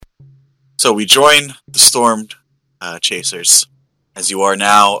So we join the stormed chasers, as you are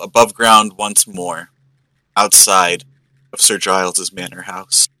now above ground once more, outside of Sir Giles' manor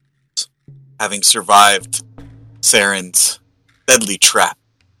house, having survived Saren's deadly trap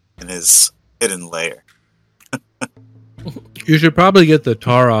in his hidden lair. You should probably get the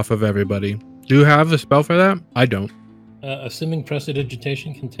tar off of everybody. Do you have a spell for that? I don't. Assuming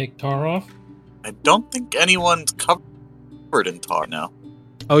prestidigitation can take tar off? I don't think anyone's covered in tar now.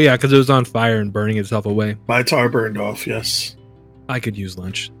 Oh yeah, because it was on fire and burning itself away. My tar burned off, yes. I could use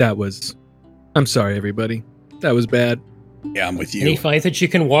lunch. I'm sorry, everybody. That was bad. Yeah, I'm with you. Any fight that you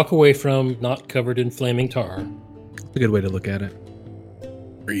can walk away from not covered in flaming tar. That's a good way to look at it.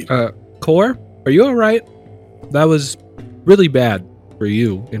 Agreed. Core, are you alright? That was really bad for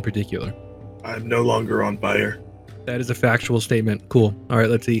you in particular. I'm no longer on fire. That is a factual statement. Cool. Alright,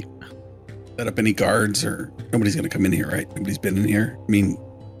 let's eat. Set up any guards, or nobody's going to come in here, right? Nobody's been in here. I mean,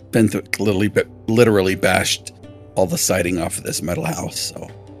 Fenthwick literally bashed all the siding off of this metal house, so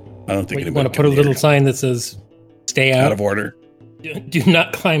I don't think You anybody want to put a little sign that says, stay out. Out of order. Do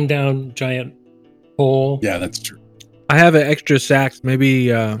not climb down giant hole. Yeah, that's true. I have an extra sacks.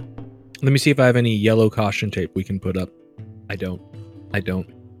 Maybe, let me see if I have any yellow caution tape we can put up. I don't.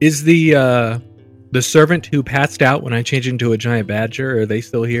 Is the servant who passed out when I changed into a giant badger, are they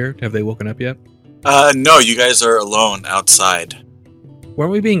still here? Have they woken up yet? No, you guys are alone outside.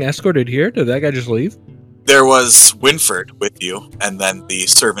 Weren't we being escorted here? Did that guy just leave? There was Winford with you, and then the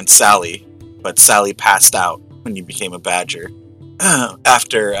servant Sally, but Sally passed out when you became a badger.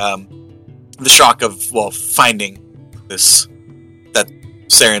 After the shock of, finding that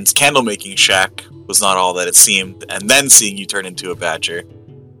Saren's candle-making shack was not all that it seemed, and then seeing you turn into a badger,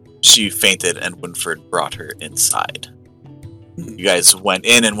 she fainted and Winford brought her inside. You guys went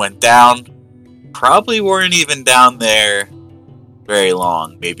in and went down. Probably weren't even down there very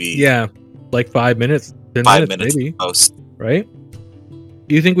long, maybe. Yeah, like 5 minutes. 5 minutes maybe. At most. Right?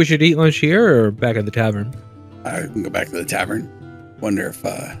 Do you think we should eat lunch here or back at the tavern? I can go back to the tavern. Wonder if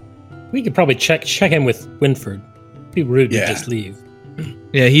We could probably check in with Winford. It'd be rude to just leave.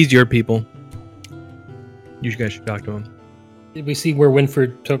 Yeah, he's your people. You guys should talk to him. Did we see where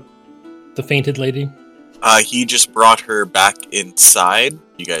Winford took the fainted lady? He just brought her back inside.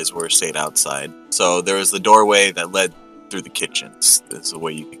 You guys stayed outside. So there was the doorway that led through the kitchens. This is the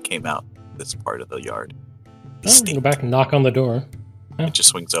way you came out this part of the yard. Go back and knock on the door. It just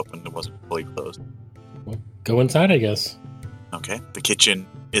swings open. It wasn't fully closed. Well, go inside, I guess. Okay. The kitchen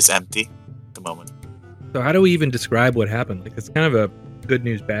is empty at the moment. So how do we even describe what happened? Like, it's kind of a good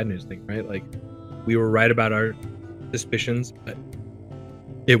news, bad news thing, right? Like, we were right about our suspicions, but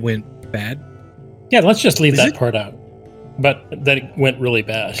it went bad. Yeah, let's just leave that part out. But that it went really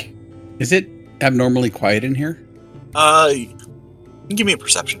bad. Is it abnormally quiet in here? You can give me a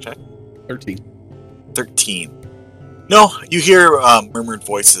perception check. 13. No, you hear murmured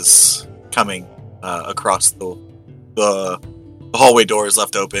voices coming across the hallway door is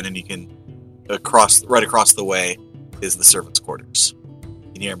left open, and you can right across the way is the servants' quarters.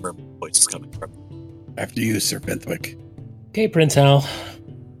 You can hear murmured voices coming from. After you, Sir Fenthwick. Okay, Prince Hal.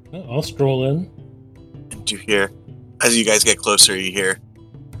 I'll stroll in. And you hear, as you guys get closer, you hear,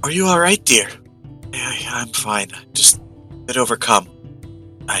 "Are you all right, dear?" "Yeah, I'm fine. Just a bit overcome."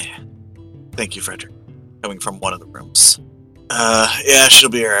 Thank you, Frederick. Coming from one of the rooms. Yeah, she'll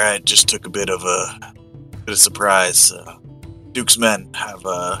be all right. Just took a bit of surprise. Duke's men have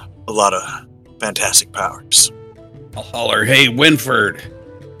a lot of fantastic powers. I'll holler, "Hey, Winford!"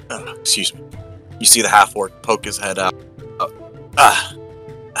 Excuse me. You see the half-orc poke his head out.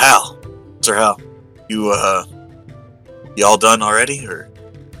 Hal. Sir Hal. You all done already, or?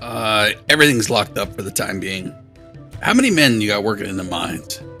 Everything's locked up for the time being. How many men you got working in the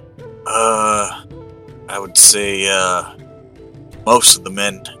mines? I would say, most of the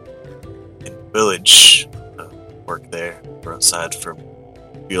men in the village work there. Or aside from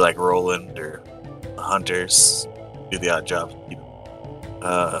you like Roland or the hunters, do the odd job.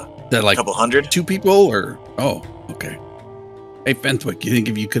 That like a couple hundred? 2 people, or? Oh, okay. Hey, Fenthwick, you think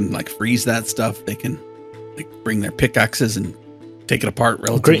if you can like freeze that stuff, they can like bring their pickaxes and take it apart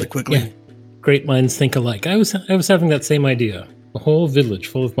relatively quickly? Yeah. Great minds think alike. I was having that same idea. A whole village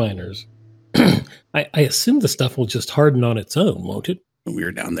full of miners. I assume the stuff will just harden on its own, won't it? We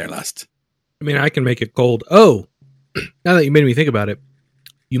were down there last. I mean, I can make it cold. Oh, now that you made me think about it,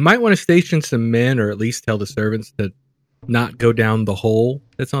 you might want to station some men, or at least tell the servants to not go down the hole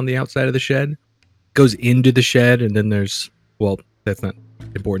that's on the outside of the shed. Goes into the shed, and then there's, well, that's not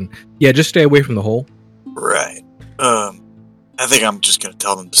important. Yeah, just stay away from the hole. Right. I think I'm just going to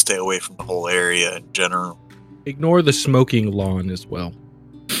tell them to stay away from the whole area in general. Ignore the smoking lawn as well.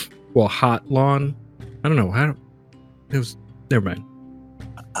 Well, hot lawn. I don't know. It was. Never mind.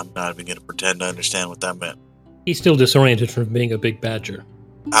 I'm not even going to pretend to understand what that meant. He's still disoriented from being a big badger.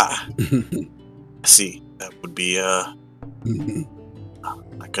 I see. That would be, I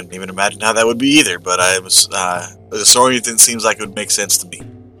couldn't even imagine how that would be either, but I was, disorienting seems like it would make sense to me.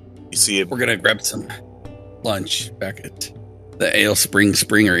 You see it. We're going to grab some lunch back at the Ale Spring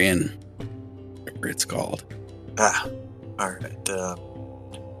Springer Inn. Whatever it's called. Alright,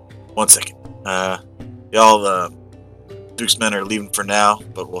 1 second. Y'all, Duke's men are leaving for now,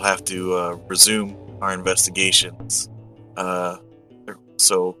 but we'll have to, resume our investigations.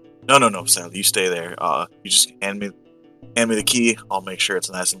 So, no, Sally, you stay there. You just hand me the key. I'll make sure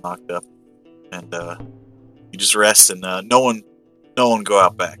it's nice and locked up. And, you just rest and, no one go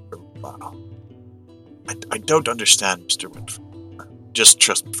out back for a while. I don't understand, Mr. Winford. Just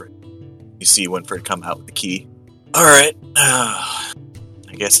trust me, Fred. You see Winford come out with the key. Alright, I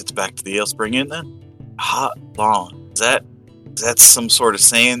guess it's back to the Ale Spring Inn then? Hot lawn. Is that some sort of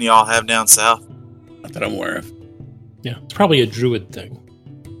saying y'all have down south? Not that I'm aware of. Yeah, it's probably a druid thing.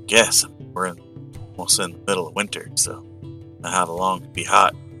 Yes, we're almost in the middle of winter, so not how long to be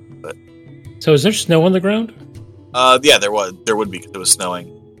hot. But So is there snow on the ground? yeah, there would be because it was snowing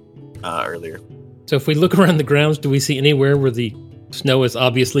earlier. So if we look around the grounds, do we see anywhere where the snow is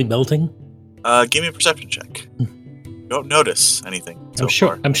obviously melting? Give me a perception check. Don't notice anything so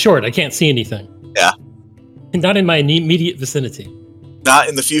far. I'm short. I can't see anything. Yeah. Not in my immediate vicinity. Not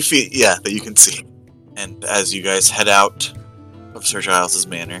in the few feet, that you can see. And as you guys head out of Sir Giles's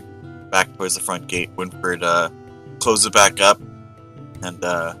manor, back towards the front gate, Winford closes it back up and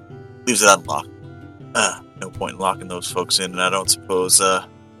leaves it unlocked. No point in locking those folks in, and I don't suppose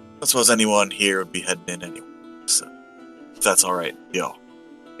anyone here would be heading in anyway. So, if that's all right, y'all.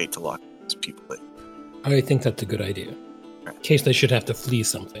 Hate to lock these people in. I think that's a good idea. In case they should have to flee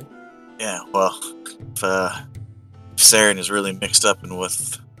something. Yeah, well, if Saren is really mixed up in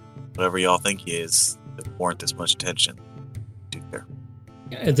with whatever y'all think he is, it warrant this much attention.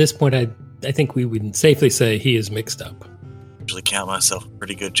 At this point, I think we would safely say he is mixed up. I usually count myself a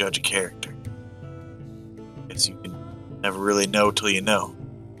pretty good judge of character. Guess you can never really know till you know.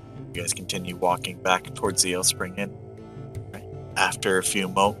 You guys continue walking back towards the Ale Spring Inn. Right. After a few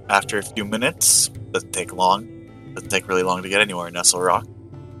minutes, doesn't take really long to get anywhere in Nestle Rock.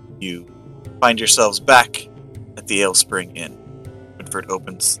 You find yourselves back at the Ale Spring Inn. Winford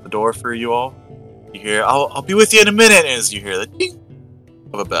opens the door for you all. You hear, I'll be with you in a minute, as you hear the ding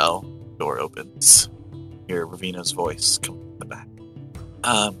of a bell. Door opens. You hear Ravina's voice come from the back.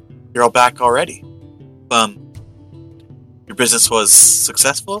 You're all back already. Your business was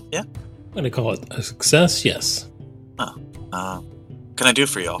successful, yeah? I'm going to call it a success, yes. What can I do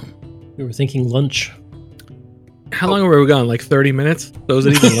for y'all? We were thinking lunch. How long were we gone? Like 30 minutes? So was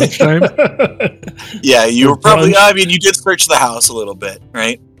it even lunchtime? Yeah, you Or were probably, brunch? I mean, you did search the house a little bit,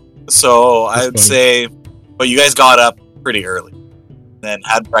 right? So That's I'd funny. say, but you guys got up pretty early. Then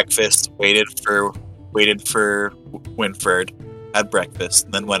had breakfast, waited for Winford, had breakfast,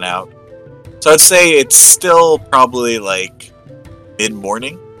 and then went out. So I'd say it's still probably like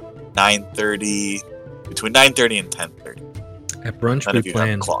mid-morning, 9:30, between 9:30 and 10:30. At brunch, None we of you have a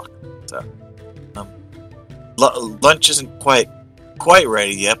planned. clock. So, lunch isn't quite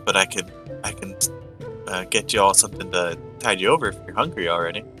ready yet, but I can get you all something to tide you over if you're hungry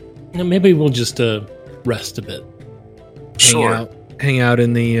already. Maybe we'll just rest a bit. Sure, Hang out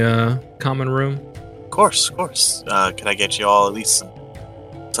in the common room. of course. Can I get you all at least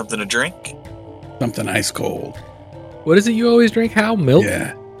something to drink? Something ice cold. What is it you always drink, Hal? Milk?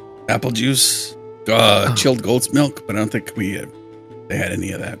 Yeah. Apple juice. Chilled goat's milk, but I don't think they had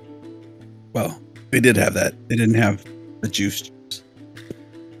any of that. Well, they did have that. They didn't have the juice.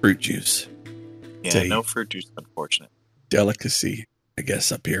 Fruit juice. Yeah, no fruit juice, unfortunate. Delicacy, I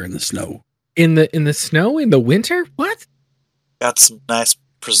guess, up here in the snow. In the snow? In the winter? What? Got some nice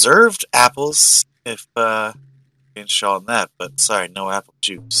preserved apples, if you can show on that, but sorry, no apple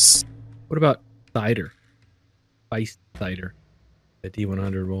juice. What about cider? Spiced cider. The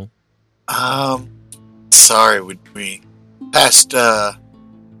D100 roll. Sorry, we past, well,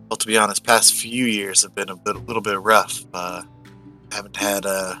 to be honest, past few years have been a little bit rough. Haven't had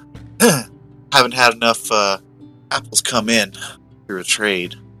enough apples come in through a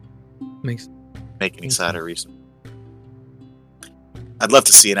trade. Makes Make any cider recently. I'd love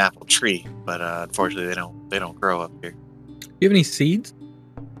to see an apple tree, but unfortunately they don't grow up here. you have any seeds?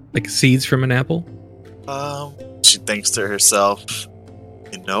 Like seeds from an apple? She thinks to herself,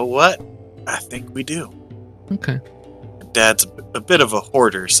 you know what? I think we do. Okay. Dad's a bit of a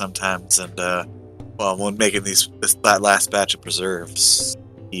hoarder sometimes, and well, when making that last batch of preserves,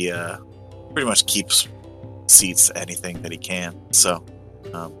 he pretty much keeps seeds, anything that he can. So,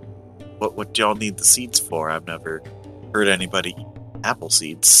 what do y'all need the seeds for? I've never heard anybody eat apple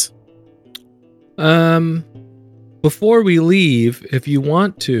seeds. Before we leave, if you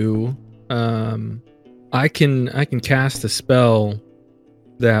want to, I can cast a spell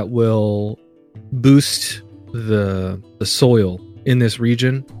that will boost the soil in this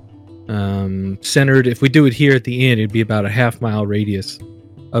region. Centered, if we do it here at the inn, it'd be about a half-mile radius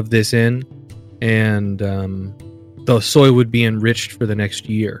of this inn, and the soil would be enriched for the next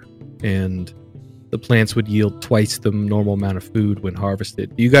year, and the plants would yield twice the normal amount of food when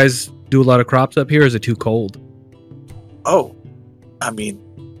harvested. Do you guys do a lot of crops up here, or is it too cold? Oh, I mean,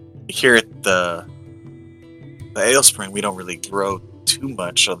 here at the ale spring, we don't really grow too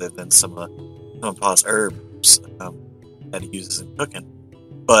much other than some of Paul's herbs that he uses in cooking.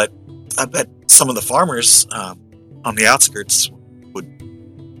 But I bet some of the farmers on the outskirts would be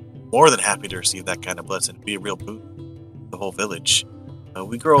more than happy to receive that kind of blessing. It'd be a real boon to the whole village.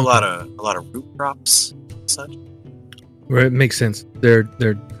 We grow a lot of root crops and such. Where it makes sense. They're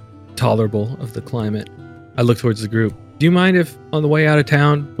tolerable of the climate. I look towards the group. Do you mind if on the way out of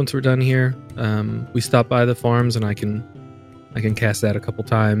town, once we're done here, we stop by the farms and I can cast that a couple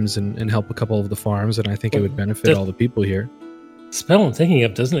times and help a couple of the farms, and I think it would benefit all the people here. Spell I'm thinking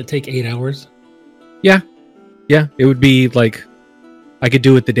of, doesn't it take 8 hours? Yeah, it would be like I could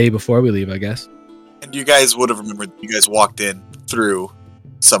do it the day before we leave, I guess. And you guys would have remembered you guys walked in through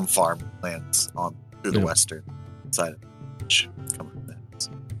some farmlands through the western side of the village.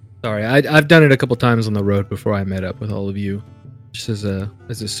 Sorry, I've done it a couple times on the road before I met up with all of you, just as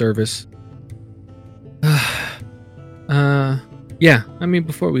a service. Yeah, I mean,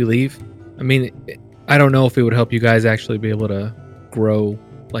 before we leave, I mean, I don't know if it would help you guys actually be able to grow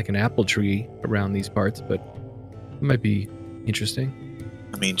like an apple tree around these parts, but it might be interesting.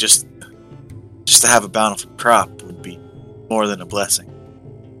 I mean, just to have a bountiful crop would be more than a blessing.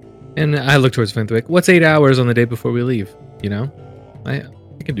 And I look towards Fintwick. What's 8 hours on the day before we leave? You know, I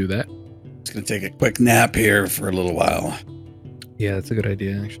can do that. Just gonna take a quick nap here for a little while. Yeah, that's a good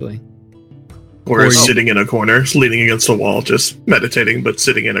idea, actually. Or sitting in a corner, leaning against a wall, just meditating, but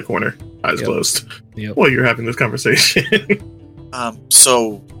sitting in a corner, eyes closed, while you're having this conversation.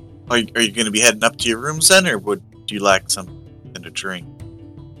 So, are you going to be heading up to your rooms then, or would you like something to drink?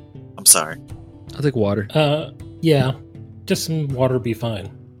 I'm sorry. I'll take water. Yeah, just some water would be fine.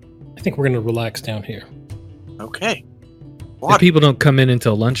 I think we're going to relax down here. Okay. If people don't come in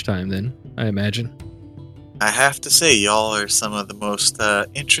until lunchtime, then, I imagine. I have to say, y'all are some of the most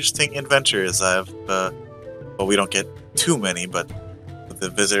interesting adventurers I've... well, we don't get too many, but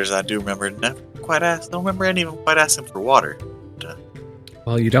the visitors I do remember don't remember any of them quite asking for water.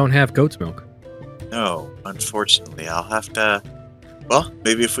 Well, you don't have goat's milk. No, unfortunately. I'll have to... Well,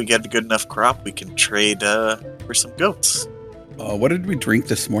 maybe if we get a good enough crop, we can trade for some goats. What did we drink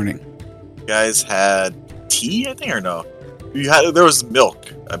this morning? You guys had tea, I think, or no? There was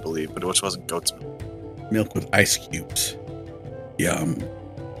milk, I believe, but which wasn't goat's milk. Milk with ice cubes. Yum.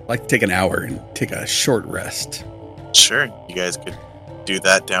 I'd like to take an hour and take a short rest. Sure, you guys could do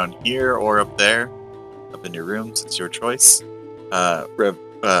that down here or up there, up in your rooms. It's your choice.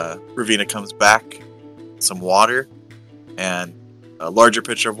 Ravina comes back, some water, and a larger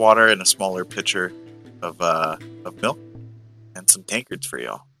pitcher of water and a smaller pitcher of milk, and some tankards for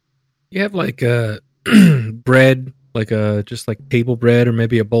y'all. You have like bread, like just like table bread, or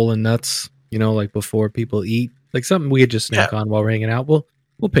maybe a bowl of nuts. You know, like before people eat, like something we could just snack on while we're hanging out. We'll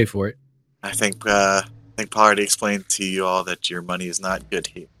pay for it. I think Paul already explained to you all that your money is not good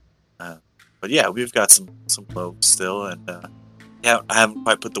here. But yeah, we've got some loaves still, and I haven't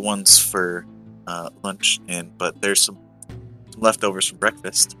quite put the ones for lunch in, but there's some leftovers from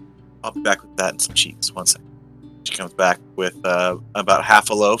breakfast. I'll be back with that and some cheese. 1 second. She comes back with about half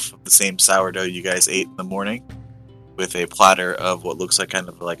a loaf of the same sourdough you guys ate in the morning, with a platter of what looks like kind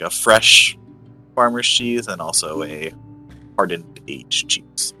of like a fresh farmer's cheese and also a hardened aged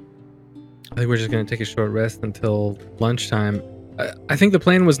cheese. I think we're just going to take a short rest until lunchtime. I think the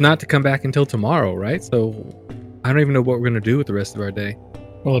plan was not to come back until tomorrow, right? So I don't even know what we're going to do with the rest of our day.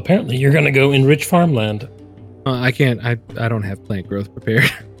 Well, apparently you're going to go enrich farmland. I can't. I don't have plant growth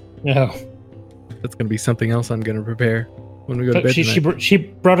prepared. No. That's going to be something else I'm going to prepare when we go to bed tonight. She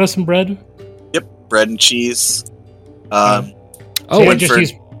brought us some bread? Yep, bread and cheese.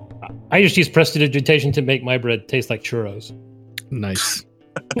 I just use prestidigitation to make my bread taste like churros. Nice.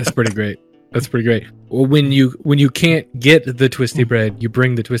 That's pretty great. That's pretty great. Well, when you can't get the twisty bread, you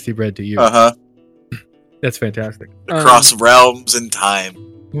bring the twisty bread to you. That's fantastic. Across realms and time.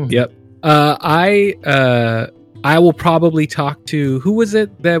 Yep. I I will probably talk to, who was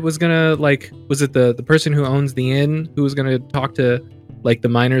it that was gonna, like, was it the person who owns the inn who was gonna talk to, like, the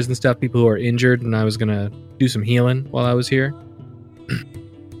miners and stuff, people who are injured, and I was gonna do some healing while I was here?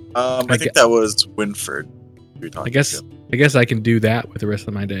 I think that was Winford. I guess I can do that with the rest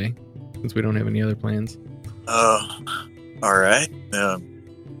of my day, since we don't have any other plans. All right. I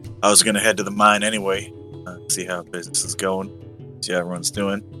was gonna head to the mine anyway, see how business is going, see how everyone's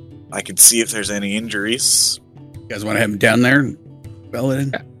doing. I can see if there's any injuries. You guys want to have him down there and spell it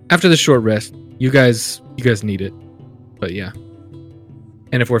in? After the short rest, you guys need it. But yeah.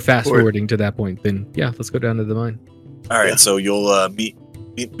 And if we're fast forwarding to that point, then yeah, let's go down to the mine. All right, so you'll meet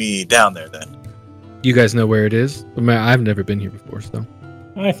me down there then. You guys know where it is? I mean, I've never been here before, so.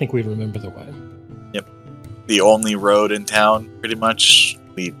 I think we remember the way. Yep. The only road in town, pretty much,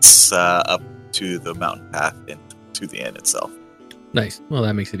 leads up to the mountain path and to the inn itself. Nice. Well,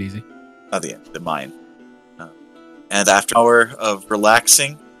 that makes it easy. Not the inn, the mine. And after an hour of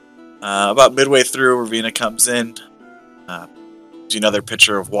relaxing, about midway through, Ravina comes in, gives you another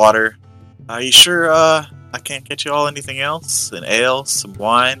pitcher of water. Are you sure I can't get you all anything else? An ale, some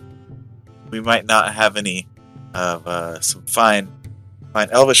wine? We might not have any of some fine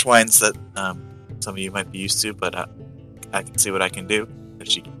elvish wines that some of you might be used to, but I can see what I can do. And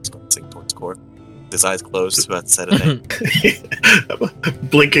she keeps glancing towards Core. His eyes closed, about to set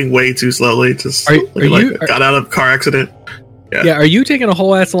it. Blinking way too slowly. Just got out of a car accident. Yeah, are you taking a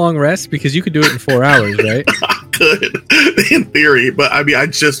whole ass long rest? Because you could do it in 4 hours, right? I could, in theory, but I mean, I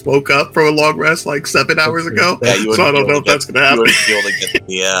just woke up from a long rest like 7 hours ago, so I don't know if that's going to happen. You wouldn't be able to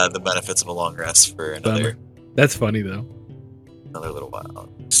get the benefits of a long rest for another. That's funny though. Another little while.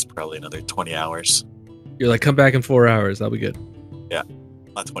 It's probably another 20 hours. You're like, come back in 4 hours. I'll be good. Yeah,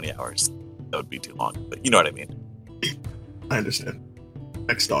 not 20 hours. That would be too long, but you know what I mean. I understand.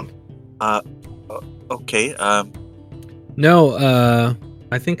 Next on. Okay. No,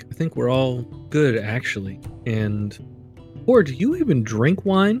 I think we're all good actually. And or do you even drink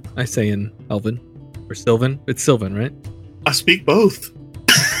wine? I say in Elven or Sylvan. It's Sylvan, right? I speak both.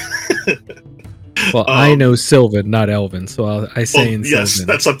 Well, I know Sylvan, not Elven, so I say in yes, Sylvan.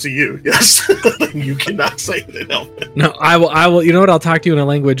 That's up to you. Yes, you cannot say it in Elven. No, I will. You know what? I'll talk to you in a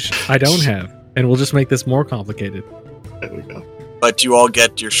language I don't have, and we'll just make this more complicated. There we go. But you all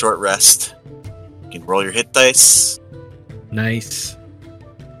get your short rest. You can roll your hit dice. Nice.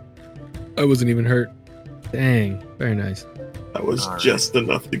 I wasn't even hurt. Dang, very nice. That was just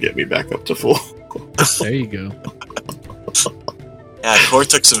enough to get me back up to full. There you go. Yeah, Core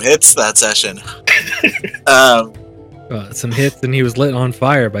took some hits that session. Some hits, and he was lit on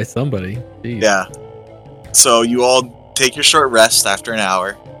fire by somebody. Jeez. Yeah. So you all take your short rest after an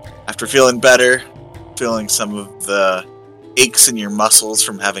hour. After feeling better, feeling some of the aches in your muscles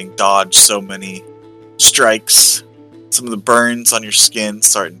from having dodged so many strikes, some of the burns on your skin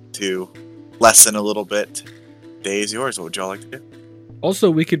starting to lessen a little bit. Day is yours. What would y'all like to do?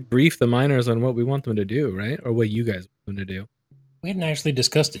 Also, we could brief the miners on what we want them to do, right? Or what you guys want them to do. We hadn't actually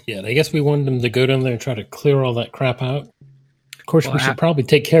discussed it yet. I guess we wanted them to go down there and try to clear all that crap out. Of course, we should probably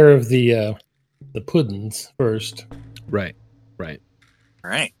take care of the puddings first. Right. Right.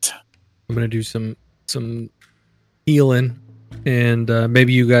 I'm gonna do some healing, and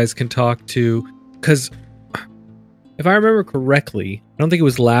maybe you guys can talk to, because if I remember correctly, I don't think it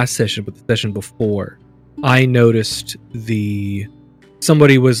was last session, but the session before, I noticed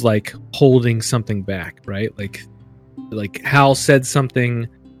somebody was like holding something back, right? Like Hal said something,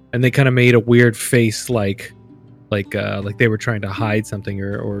 and they kind of made a weird face, like they were trying to hide something,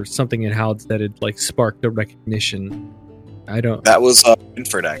 or something in Hal said it like sparked a recognition. That was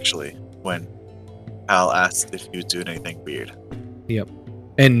Winford actually, when Hal asked if he was doing anything weird. Yep.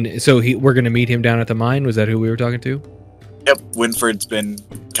 And so we're going to meet him down at the mine. Was that who we were talking to? Yep. Winford's been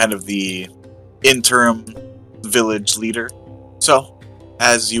kind of the interim village leader. So,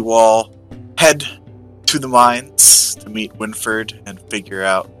 as you all head to the mines to meet Winford and figure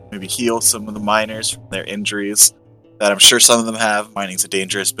out, maybe heal some of the miners from their injuries that I'm sure some of them have. Mining's a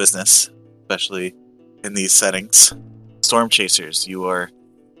dangerous business, especially in these settings. Storm Chasers, you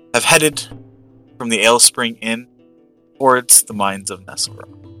have headed from the Ale Spring Inn towards the mines of Nesselrock.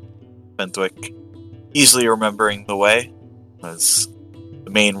 Bentwick, easily remembering the way, was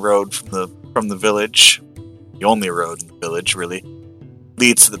the main road from the village. The only road in the village, really,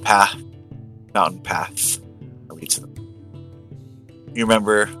 leads to the mountain path that leads to them. You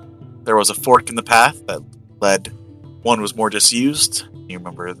remember there was a fork in the path that led. One was more disused. You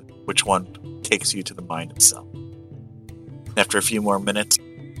remember which one takes you to the mine itself. After a few more minutes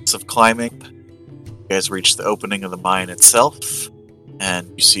of climbing, you guys reach the opening of the mine itself, and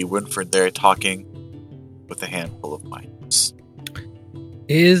you see Winford there talking with a handful of miners.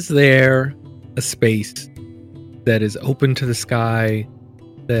 Is there a space that is open to the sky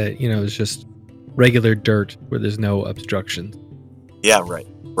that, is just regular dirt where there's no obstructions? Yeah, right.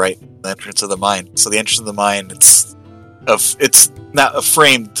 The entrance of the mine. So the entrance of the mine, it's not a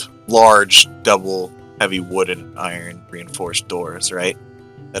framed, large, double, heavy wood and iron reinforced doors, right?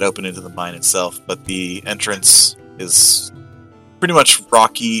 That open into the mine itself. But the entrance is pretty much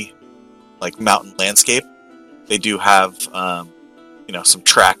rocky, like mountain landscape. They do have, some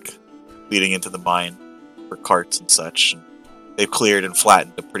track leading into the mine for carts and such. They've cleared and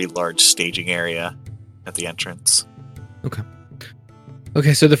flattened a pretty large staging area at the entrance.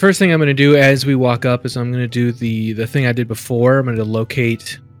 Okay, so the first thing I'm going to do as we walk up is I'm going to do the thing I did before. I'm going to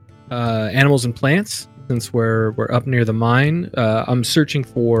locate animals and plants since we're up near the mine. I'm searching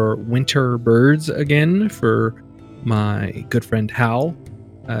for winter birds again for my good friend Hal,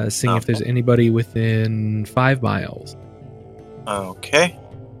 seeing if there's anybody within 5 miles. Okay.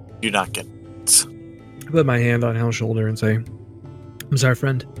 Do not get it. I put my hand on Hal's shoulder and say, I'm sorry,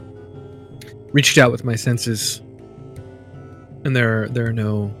 friend. Reached out with my senses, and there are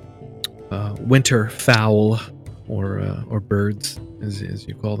no winter fowl or birds, as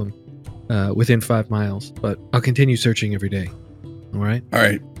you call them, within 5 miles. But I'll continue searching every day. All right? All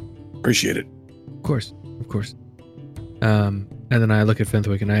right. Appreciate it. Of course. And then I look at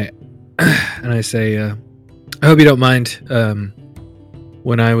Fenthwick and I say, I hope you don't mind.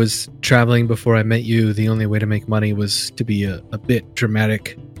 When I was traveling before I met you, the only way to make money was to be a bit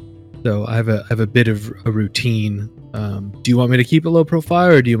dramatic. So I have a bit of a routine. Do you want me to keep a low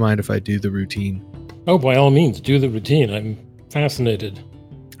profile, or do you mind if I do the routine? Oh, by all means, do the routine. I'm fascinated.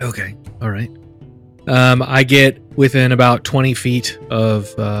 Okay, all right. I get within about 20 feet of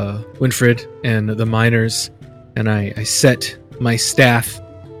Winfred and the miners, and I set my staff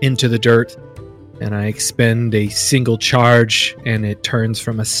into the dirt, and I expend a single charge, and it turns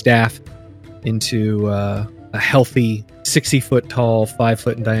from a staff into a healthy 60-foot tall,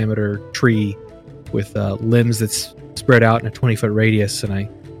 5-foot in diameter tree with limbs that's spread out in a 20-foot radius. And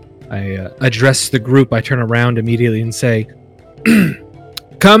I address the group. I turn around immediately and say,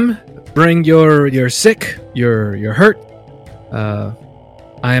 "Come, bring your sick, your hurt.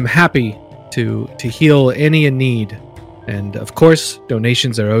 I am happy to heal any in need, and of course,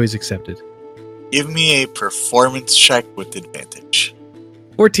 donations are always accepted." Give me a performance check with advantage.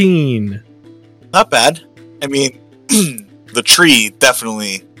 14. Not bad. I mean, the tree,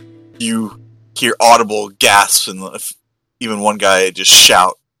 definitely, you hear audible gasps, and even one guy just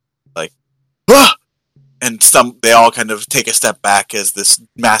shout, like, "Ah!" And they all kind of take a step back as this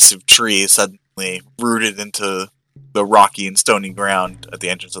massive tree is suddenly rooted into the rocky and stony ground at the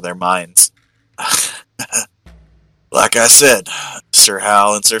entrance of their mines. Like I said, Sir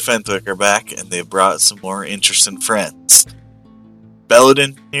Hal and Sir Fenthwick are back, and they've brought some more interesting friends.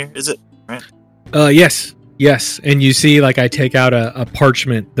 Belladin here, is it? Right? Yes. And you see, like, I take out a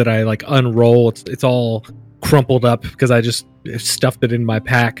parchment that I, like, unroll. It's all crumpled up because I just stuffed it in my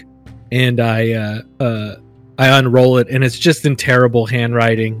pack. And I unroll it, and it's just in terrible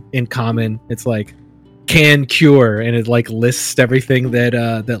handwriting in common. It's like, can cure, and it, like, lists everything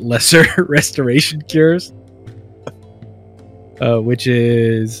that lesser restoration cures. Which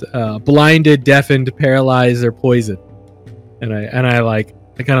is blinded, deafened, paralyzed, or poisoned. And I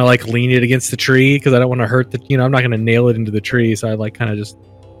kind of like lean it against the tree because I don't want to hurt I'm not going to nail it into the tree. So I like kind of just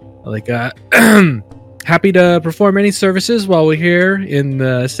like happy to perform any services while we're here in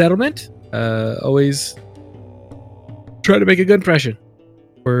the settlement. Always try to make a good impression.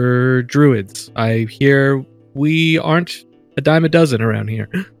 We're druids. I hear we aren't a dime a dozen around here.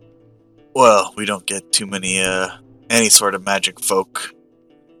 Well, we don't get too many any sort of magic folk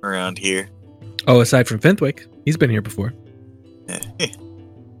around here. Oh, aside from Fenthwick, he's been here before.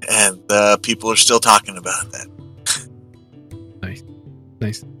 And people are still talking about that.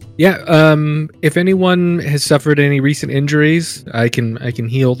 Nice. Yeah, if anyone has suffered any recent injuries, I can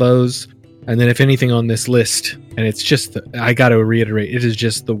heal those. And then if anything on this list, and it's just, I got to reiterate, it is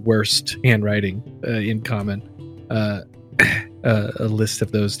just the worst handwriting in common. A list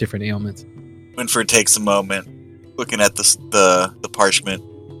of those different ailments. Winfred takes a moment, looking at the parchment,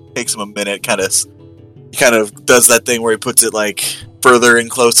 takes him a minute, kind of does that thing where he puts it like further and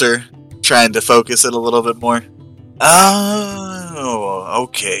closer, trying to focus it a little bit more. Oh,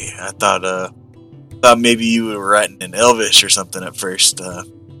 okay. I thought maybe you were writing in Elvish or something at first.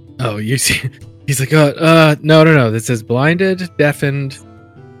 Oh, you see, he's like, no. That says blinded, deafened,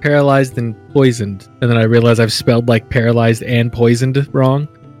 paralyzed, and poisoned. And then I realize I've spelled like paralyzed and poisoned wrong.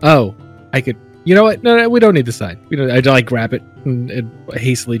 Oh, I could. You know what? No, we don't need the sign. I like grab it and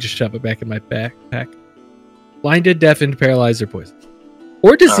hastily just shove it back in my backpack. Blinded, deafened, paralyzed, or poisoned.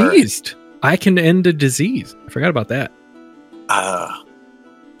 Or diseased. Right. I can end a disease. I forgot about that.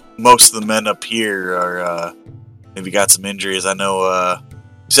 Most of the men up here are maybe got some injuries. I know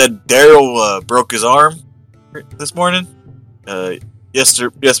you said Daryl broke his arm this morning. Yes,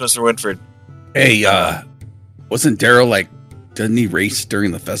 sir. Yes, Mr. Winford. Hey, wasn't Daryl didn't he race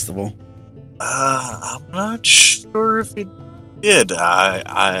during the festival? I'm not sure if he did.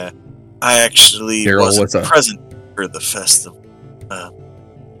 I actually wasn't present for the festival.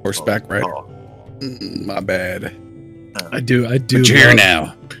 Horseback rider. My bad. I do. But you're here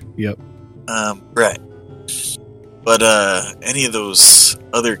now. Yep. Right. But any of those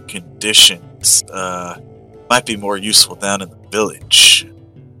other conditions might be more useful down in the village.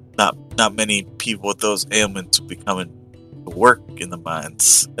 Not many people with those ailments will be coming to work in the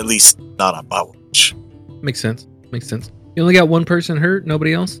mines. At least not on my watch. Makes sense. You only got one person hurt.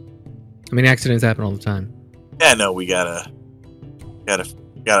 Nobody else. I mean, accidents happen all the time. Yeah, no, we got a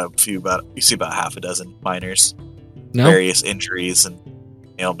few you see about half a dozen miners. No? Various injuries and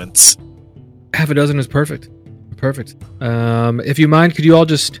ailments. Half a dozen is perfect. If you mind, could you all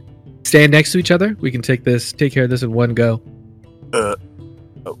just stand next to each other? We can take care of this in one go.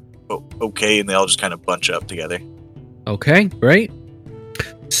 Okay, and they all just kind of bunch up together. Okay, great.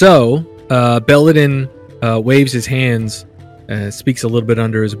 So, Belladin waves his hands, speaks a little bit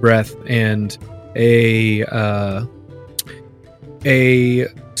under his breath, and a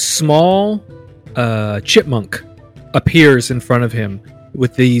small chipmunk appears in front of him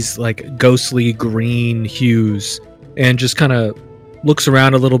with these ghostly green hues, and just kind of looks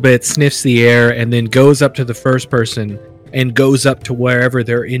around a little bit, sniffs the air, and then goes up to the first person and goes up to wherever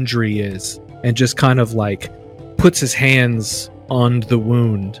their injury is, and just kind of puts his hands on the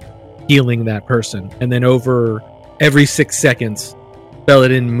wound, healing that person. And then over every 6 seconds,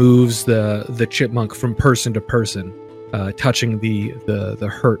 Belladin moves the chipmunk from person to person, touching the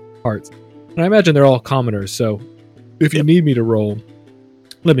hurt parts. And I imagine they're all commoners, so if you need me to roll,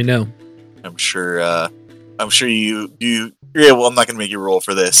 let me know. I'm sure you're able. I'm not going to make you roll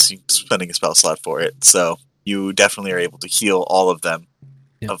for this. You're spending a spell slot for it, so you definitely are able to heal all of them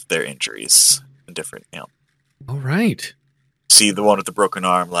of their injuries and different. All right. See the one with the broken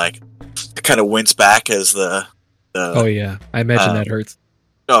arm, kind of wince back as the. Oh yeah, I imagine that hurts.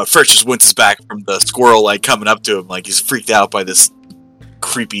 No, at first just winces back from the squirrel coming up to him, he's freaked out by this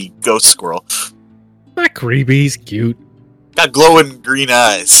creepy ghost squirrel. Not creepy, he's cute. Got glowing green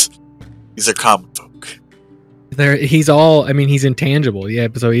eyes. These are common folk. He's intangible, yeah,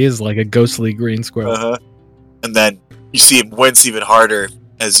 so he is like a ghostly green squirrel. Uh-huh. And then you see him wince even harder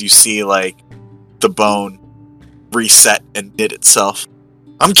as you see, the bone reset and knit itself.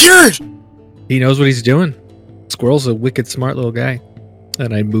 I'm cured! He knows what he's doing. Squirrel's a wicked smart little guy.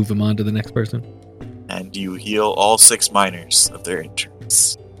 And I move him on to the next person. And you heal all 6 miners of their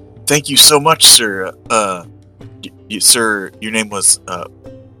injuries. Thank you so much, sir. Sir, your name was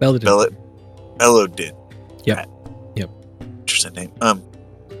Belladin. Belladin. Yep. Interesting name.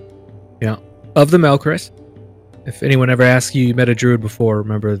 Yeah. Of the Melchris. If anyone ever asks you met a druid before,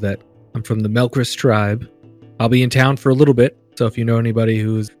 remember that I'm from the Melchris tribe. I'll be in town for a little bit, so if you know anybody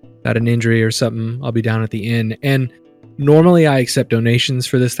who's got an injury or something, I'll be down at the inn. And normally I accept donations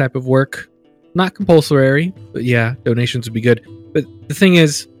for this type of work. Not compulsory, but yeah, donations would be good. But the thing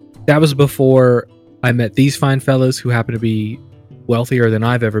is, that was before I met these fine fellows who happen to be wealthier than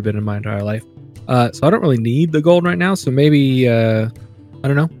I've ever been in my entire life. So I don't really need the gold right now, so maybe, I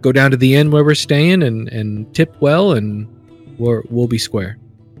don't know, go down to the inn where we're staying and tip well, and we'll be square.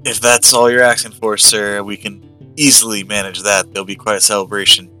 If that's all you're asking for, sir, we can easily manage that. There'll be quite a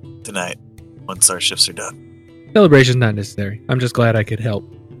celebration tonight once our shifts are done. Celebration's not necessary. I'm just glad I could help.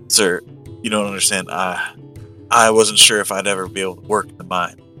 Sir, you don't understand. I wasn't sure if I'd ever be able to work in the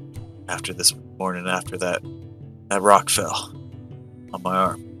mine after this morning, after that rock fell on my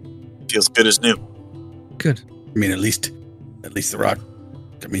arm. Feels good as new. Good. I mean, at least the rock.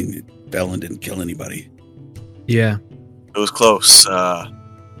 I mean, Bellin didn't kill anybody. Yeah. It was close. Now,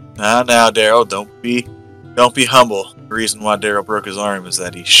 Daryl, don't be humble. The reason why Daryl broke his arm is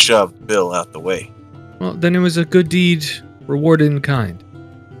that he shoved Bill out the way. Well, then it was a good deed rewarded in kind.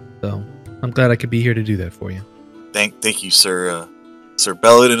 So, I'm glad I could be here to do that for you. Thank you, sir. Sir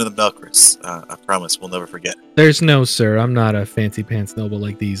Belladin and the Melchris. I promise we'll never forget. There's no sir. I'm not a fancy pants noble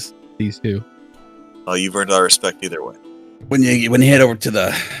like these two. Well, you've earned our respect either way. When you head over to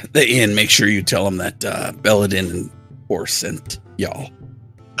the inn, make sure you tell them that Belladin and Core sent y'all.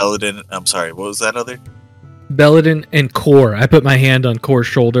 Belladin, I'm sorry, what was that other? Belladin and Core. I put my hand on Core's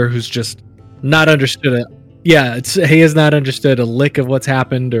shoulder, who's just not understood it. Yeah, he has not understood a lick of what's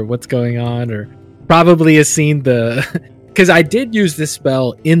happened or what's going on, or probably has seen the... Because I did use this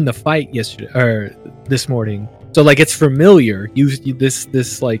spell in the fight yesterday, or this morning. So, like, it's familiar.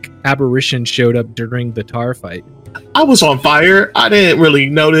 This like, apparition showed up during the tar fight. I was on fire. I didn't really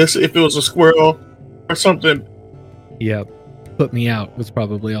notice if it was a squirrel or something. Yeah, put me out was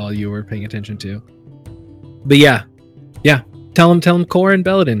probably all you were paying attention to. But yeah. Tell him Cor and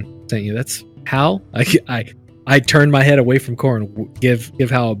Belladin sent you. That's Hal. I turned my head away from Cor and give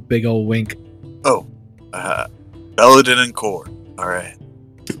Hal a big old wink. Oh, Belladin and Cor. All right.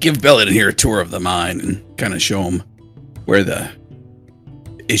 Give Belladin here a tour of the mine and kind of show him where the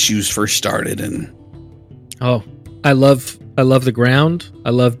issues first started. And I love the ground.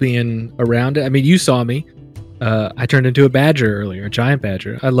 I love being around it. I mean, you saw me. I turned into a badger earlier, a giant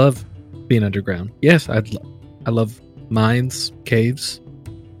badger. I love being underground. Yes, I love mines, caves,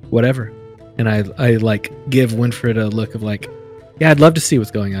 whatever. And I like give Winfred a look of like, yeah, I'd love to see what's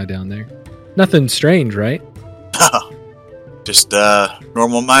going on down there. Nothing strange, right? Just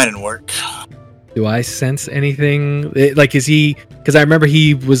normal mining work. Do I sense anything? Like, is he... Because I remember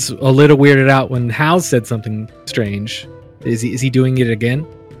he was a little weirded out when Hal said something strange. Is he doing it again?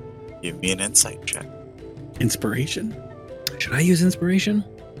 Give me an insight check. Inspiration? Should I use inspiration?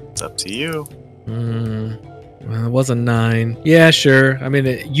 It's up to you. Well, it was a 9. Yeah, sure. I mean,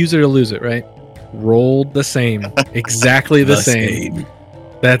 use it or lose it, right? Rolled the same. Exactly the same.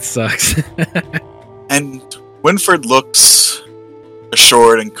 That sucks. And Winfred looks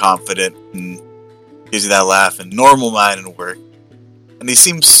assured and confident and gives you that laugh and normal mining work. And he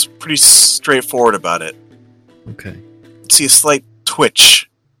seems pretty straightforward about it. Okay. You see a slight twitch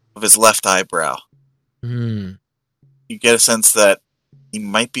of his left eyebrow. You get a sense that he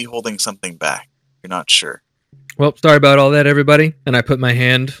might be holding something back. You're not sure. Well, sorry about all that, everybody. And I put my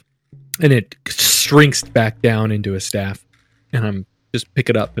hand, and it shrinks back down into a staff. And I'm just pick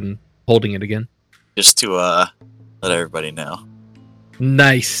it up and holding it again. Just to let everybody know.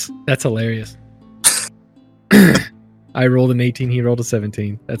 Nice. That's hilarious. I rolled an 18, he rolled a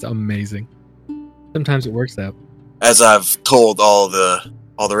 17. That's amazing. Sometimes it works out. As I've told all the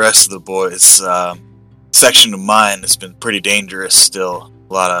rest of the boys, section of mine has been pretty dangerous still.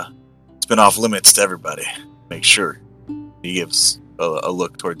 It's been off limits to everybody. Make sure. He gives a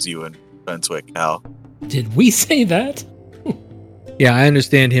look towards you and Fenswick, Hal. Did we say that? Yeah, I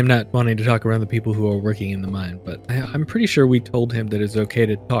understand him not wanting to talk around the people who are working in the mine, but I'm pretty sure we told him that it's okay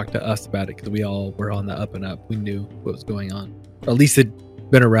to talk to us about it because we all were on the up and up. We knew what was going on. Or at least had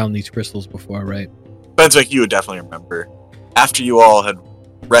been around these crystals before, right? Fenswick, you would definitely remember. After you all had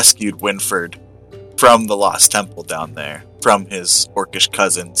rescued Winfred from the Lost Temple down there, from his orcish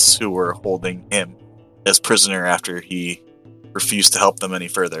cousins who were holding him as prisoner after he refused to help them any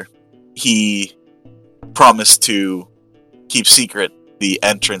further, he promised to keep secret the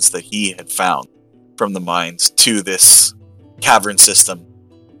entrance that he had found from the mines to this cavern system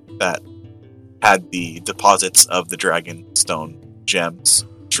that had the deposits of the Dragonstone gems,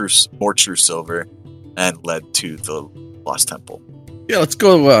 more true silver, and led to the Lost Temple. Yeah, let's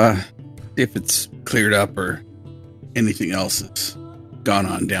go see if it's cleared up or anything else that's gone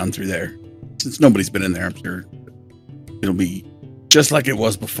on down through there. Since nobody's been in there, I'm sure it'll be just like it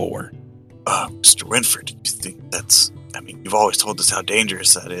was before. Mr. Winfred, do you think that's... I mean, you've always told us how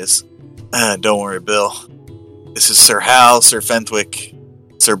dangerous that is. Don't worry, Bill. This is Sir Hal, Sir Fenwick,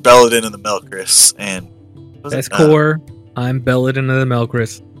 Sir Belladin and the Melchris, and... That's Cor. I'm Belladin of the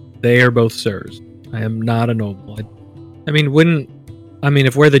Melchris. They are both sirs. I am not a noble.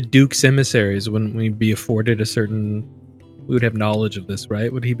 If we're the Duke's emissaries, wouldn't we be afforded a certain... We would have knowledge of this,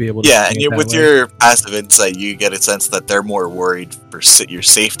 right? Would he be able to... Yeah, and with your passive insight, you get a sense that they're more worried for your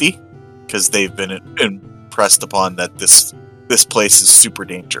safety, because they've been impressed upon that this place is super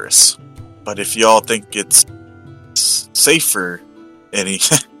dangerous. But if y'all think it's safe for any...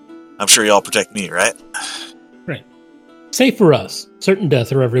 I'm sure y'all protect me, right? Right. Safe for us. Certain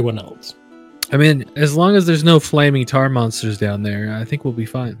death or everyone else. I mean, as long as there's no flaming tar monsters down there, I think we'll be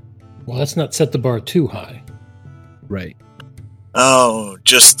fine. Well, let's not set the bar too high. Right. Oh,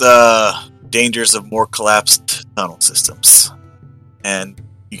 just dangers of more collapsed tunnel systems. And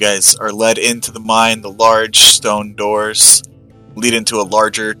you guys are led into the mine. The large stone doors lead into a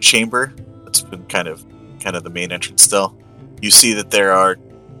larger chamber. That's been kind of the main entrance still. You see that there are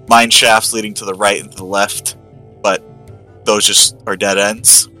mine shafts leading to the right and to the left, but those just are dead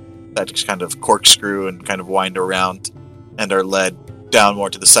ends that just kind of corkscrew and kind of wind around and are led down more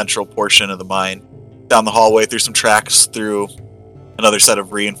to the central portion of the mine, down the hallway through some tracks, through another set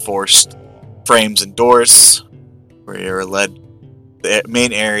of reinforced frames and doors, where you are led the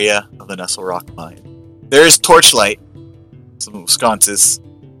main area of the Nestle Rock mine. There is torchlight, some sconces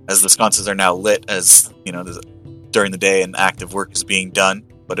as the sconces are now lit, as during the day and active work is being done,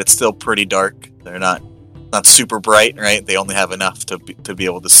 but it's still pretty dark. They're not super bright, right? They only have enough to be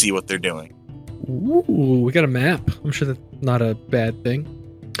able to see what they're doing. Ooh, we got a map. I'm sure that's not a bad thing.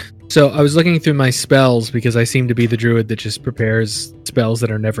 So I was looking through my spells because I seem to be the druid that just prepares spells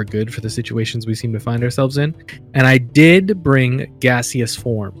that are never good for the situations we seem to find ourselves in. And I did bring gaseous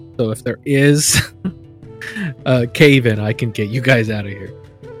form. So if there is a cave in, I can get you guys out of here.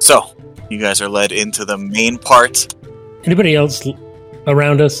 So you guys are led into the main part. Anybody else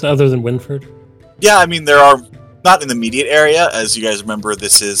around us other than Winford? Yeah, I mean, there are not in the immediate area. As you guys remember,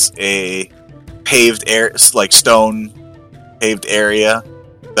 this is a paved area, like stone paved area.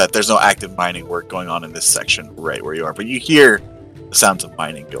 That there's no active mining work going on in this section right where you are, but you hear the sounds of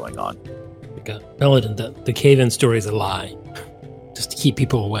mining going on. Belladin, the cave-in story is a lie, just to keep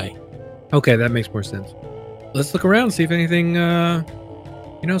people away. Okay, that makes more sense. Let's look around, see if anything,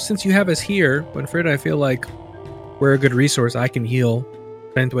 since you have us here, Winfred, I feel like we're a good resource. I can heal.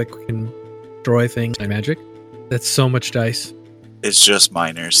 Fenwick can destroy things by magic. That's so much dice. It's just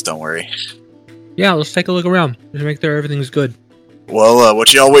miners, don't worry. Yeah, let's take a look around. Just make sure everything's good. Well,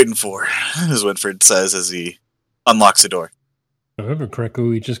 what y'all waiting for? As Winfred says as he unlocks the door. If I remember correctly,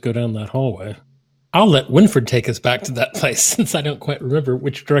 we just go down that hallway. I'll let Winfred take us back to that place, since I don't quite remember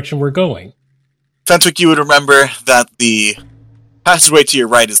which direction we're going. Fenwick, you would remember that the passageway to your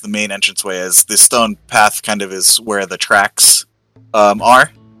right is the main entranceway, as the stone path kind of is where the tracks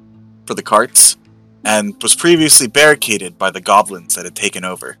are for the carts, and was previously barricaded by the goblins that had taken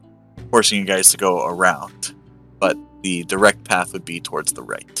over, forcing you guys to go around. But the direct path would be towards the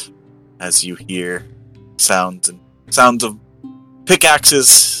right, as you hear sounds of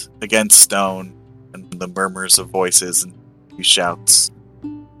pickaxes against stone, and the murmurs of voices and shouts.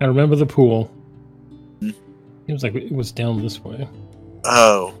 I remember the pool. Seems like it was down this way.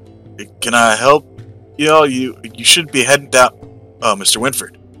 Oh, can I help? You should be heading down. Oh, Mr.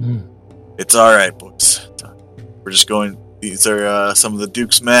 Winford. It's all right, boys. We're just going. These are some of the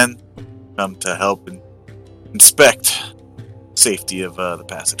Duke's men come to help and inspect safety of the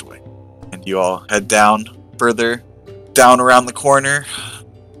passageway. And you all head down, further down around the corner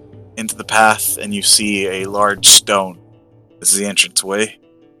into the path, and you see a large stone. This is the entranceway.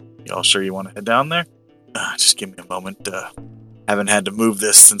 You all sure you want to head down there? Just give me a moment. Haven't had to move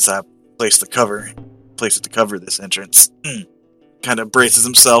this since I placed it to cover this entrance. Kind of braces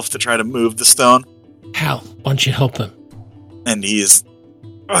himself to try to move the stone. Hal, why don't you help him? And he is...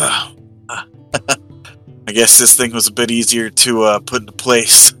 I guess this thing was a bit easier to put into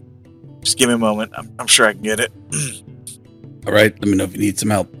place. Just give me a moment. I'm sure I can get it. All right, let me know if you need some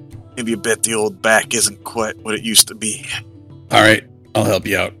help. Maybe a bit the old back isn't quite what it used to be. All right, I'll help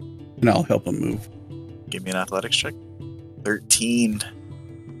you out, and I'll help him move. Give me an athletics check. 13.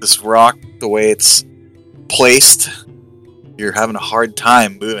 This rock, the way it's placed, you're having a hard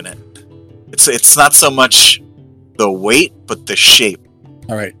time moving it. It's not so much the weight, but the shape.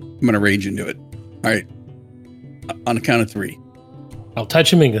 All right, I'm going to rage into it. All right, on the count of 3. I'll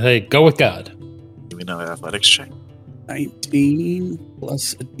touch him and say, go with God. Give me another athletics check. 19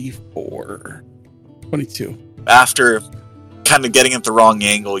 plus a d4. 22. After kind of getting at the wrong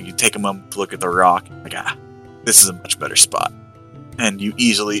angle, you take a moment to look at the rock. Like, this is a much better spot. And you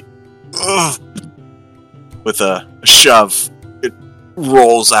easily, with a shove, it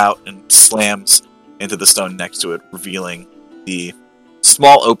rolls out and slams into the stone next to it, revealing the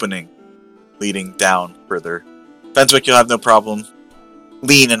small opening leading down further. Fenswick, you'll have no problem.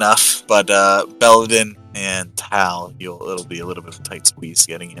 Lean enough, but Belladin and Tal, it'll be a little bit of a tight squeeze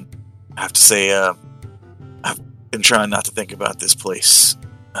getting in. I have to say, I've been trying not to think about this place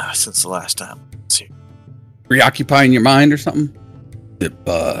since the last time I was here. Reoccupying your mind or something?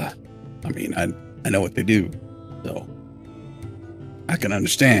 I know what they do, so I can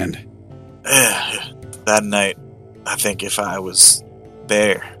understand. That night, I think if I was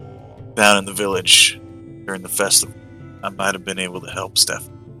there, down in the village, during the festival, I might have been able to help Steph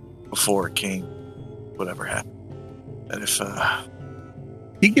before it came, whatever happened. And if,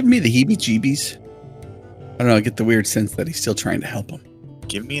 he give me the heebie-jeebies? I don't know, I get the weird sense that he's still trying to help him.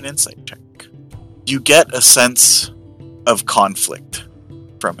 Give me an insight check. You get a sense of conflict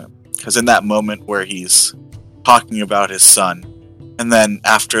from him. Because in that moment where he's talking about his son, and then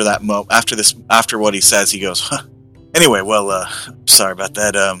after that after what he says, he goes, huh. Anyway, well, sorry about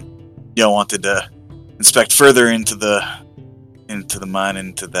that. Y'all wanted to inspect further into the mine,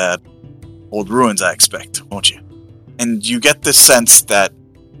 into that old ruins, I expect, won't you? And you get this sense that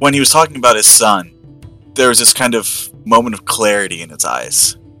when he was talking about his son, there was this kind of moment of clarity in his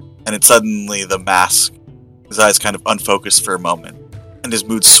eyes. And it suddenly, the mask, his eyes kind of unfocused for a moment. And his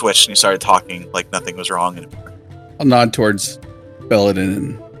mood switched and he started talking like nothing was wrong anymore. I'll nod towards Belladin,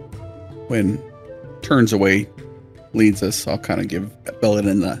 and when turns away, leads us, I'll kind of give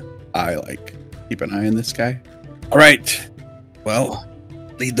Belladin the eye, like, keep an eye on this guy. All right. Well,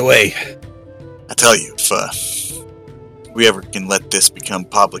 lead the way. I tell you, if we ever can let this become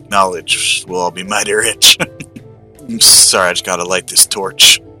public knowledge, we'll all be mighty rich. I'm sorry, I just gotta light this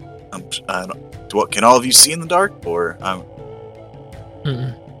torch. What can all of you see in the dark? Or I'll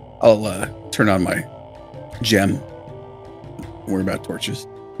turn on my gem. Don't worry about torches.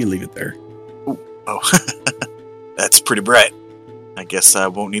 You leave it there. Oh, that's pretty bright. I guess I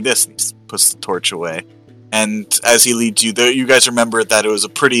won't need this. He puts the torch away. And as he leads you, you guys remember that it was a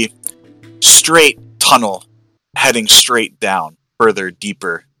pretty straight tunnel heading straight down, further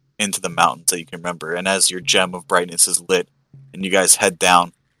deeper into the mountains that you can remember. And as your gem of brightness is lit and you guys head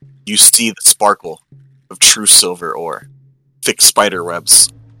down, you see the sparkle of true silver ore, thick spider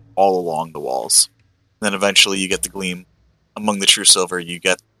webs all along the walls. And then eventually you get the gleam. Among the true silver, you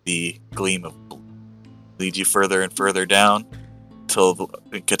get the gleam of blue. Lead you further and further down until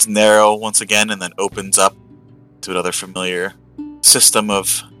it gets narrow once again and then opens up to another familiar system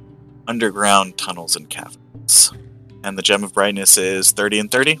of underground tunnels and caverns. And the gem of brightness is 30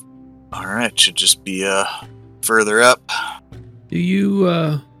 and 30. Alright, should just be further up. Do you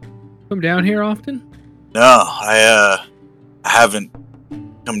come down here often? No, I haven't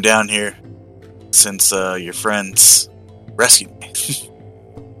come down here since your friends rescued me.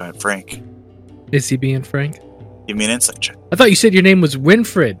 Frank. Is he being frank? Give me an insight check. I thought you said your name was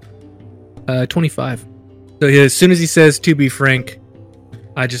Winfred. 25. So as soon as he says to be frank,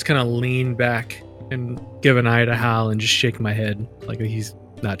 I just kind of lean back and give an eye to Hal and just shake my head like he's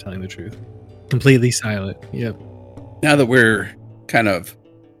not telling the truth. Completely silent. Yep. Now that we're kind of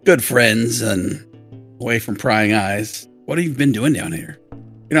good friends and away from prying eyes, what have you been doing down here?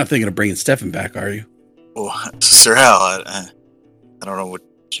 You're not thinking of bringing Stefan back, are you? Well, Sir Hal, I don't know what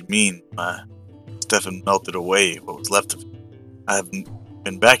you mean. Stefan melted away what was left of him. I haven't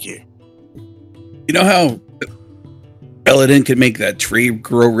been back here. You know how Belladin can make that tree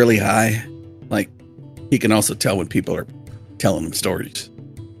grow really high? Like, he can also tell when people are telling him stories.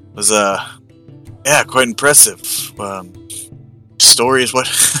 It was, quite impressive. Stories, what?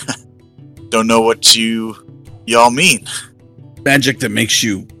 Don't know what y'all mean. Magic that makes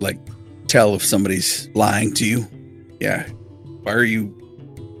you, like, tell if somebody's lying to you. Yeah.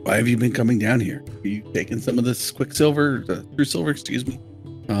 Why have you been coming down here? Are you taking some of this true silver, excuse me?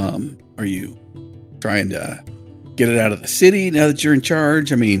 Are you trying to get it out of the city now that you're in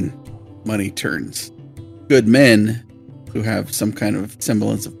charge? I mean, money turns good men who have some kind of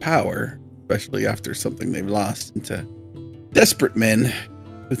semblance of power, especially after something they've lost, into desperate men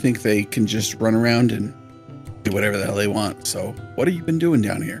who think they can just run around and do whatever the hell they want. So what have you been doing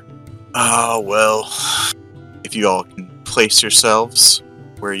down here? Well, if you all can place yourselves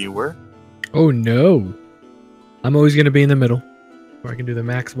where you were. Oh no. I'm always going to be in the middle where I can do the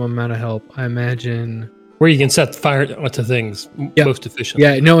maximum amount of help. I imagine where you can set fire to things most efficiently.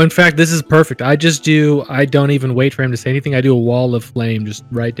 Yeah, no, in fact, this is perfect. I don't even wait for him to say anything. I do a wall of flame just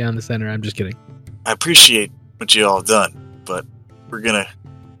right down the center. I'm just kidding. I appreciate what you all have done, but you're gonna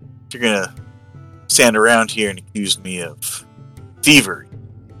stand around here and accuse me of thievery.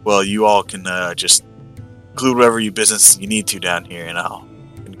 Well, you all can just include whatever you business you need to down here, and I'll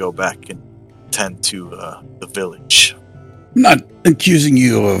go back and tend to the village. I'm not accusing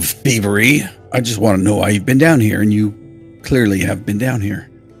you of thievery. I just want to know why you've been down here, and you clearly have been down here.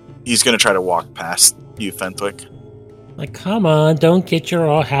 He's going to try to walk past you, Fenwick. Like, come on, don't get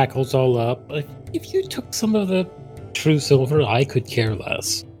your hackles all up. If you took some of the true silver, I could care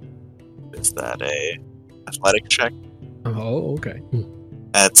less. Is that a athletics check? Oh, okay.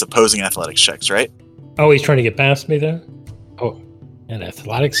 It's opposing athletics checks, right? Oh, he's trying to get past me there? Oh, an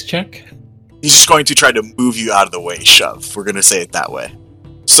athletics check? He's just going to try to move you out of the way, shove. We're going to say it that way.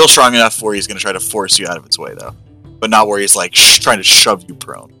 Still strong enough where he's going to try to force you out of its way, though. But not where he's, like, trying to shove you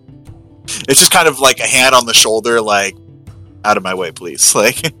prone. It's just kind of like a hand on the shoulder, like, out of my way, please.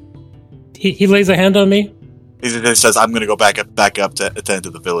 Like, He lays a hand on me? He says, I'm going to go back up to attend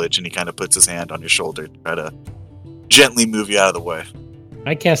to the village, and he kind of puts his hand on your shoulder to try to gently move you out of the way.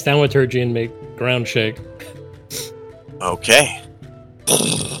 I cast Thaumaturgy and make ground shake. Okay.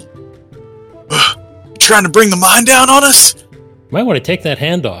 Trying to bring the mine down on us? Might want to take that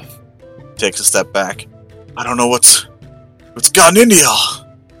hand off. Takes a step back. I don't know what's gotten into y'all.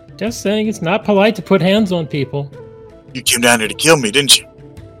 Just saying, it's not polite to put hands on people. You came down here to kill me, didn't you?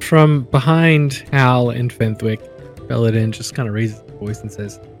 From behind Hal and Fenwick, Belladin just kind of raises his voice and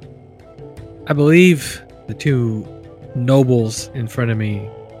says, I believe the two nobles in front of me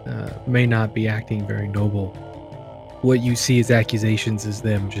may not be acting very noble. What you see as accusations is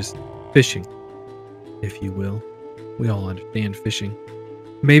them just fishing, if you will. We all understand fishing.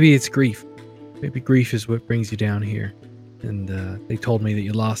 Maybe it's grief. Maybe grief is what brings you down here. And they told me that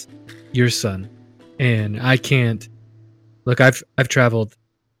you lost your son. And I can't... Look, I've traveled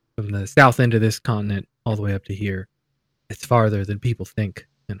from the south end of this continent all the way up to here. It's farther than people think.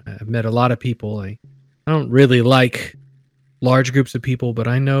 And I've met a lot of people. I don't really like large groups of people, but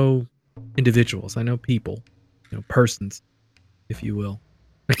I know individuals. I know people. Persons, if you will.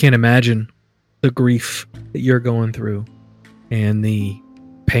 I can't imagine the grief that you're going through and the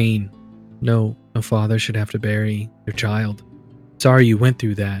pain. No father should have to bury their child. Sorry you went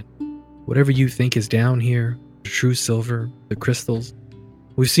through that. Whatever you think is down here, the true silver, the crystals,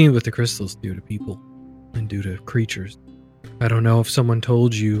 we've seen what the crystals do to people and do to creatures. I don't know if someone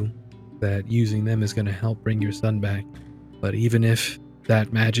told you that using them is going to help bring your son back, but even if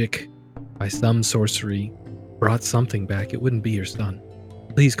that magic, by some sorcery, brought something back, it wouldn't be your son.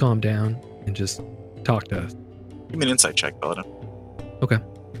 Please calm down and just talk to us. Give me an insight check, Paladin. Okay.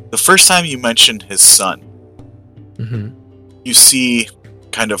 The first time you mention his son, you see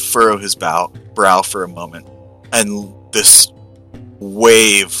kind of furrow his brow for a moment, and this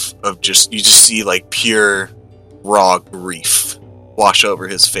wave of you just see like pure raw grief wash over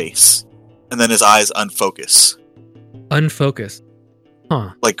his face, and then his eyes unfocus. Unfocus?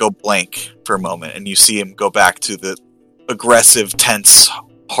 Huh. Like go blank for a moment, and you see him go back to the aggressive, tense,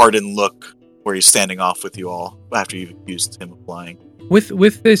 hardened look where he's standing off with you all after you've used him applying.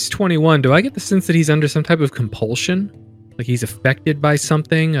 With this 21, do I get the sense that he's under some type of compulsion? Like he's affected by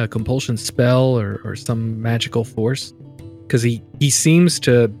something, a compulsion spell or some magical force? Because he seems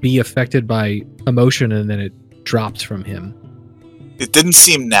to be affected by emotion and then it drops from him. It didn't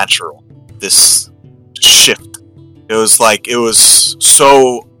seem natural, this shift. It was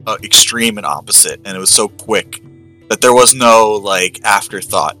so extreme and opposite, and it was so quick that there was no like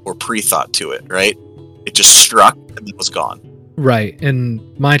afterthought or pre-thought to it, right? It just struck and it was gone. Right, and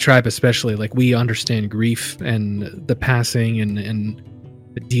my tribe especially, like we understand grief and the passing and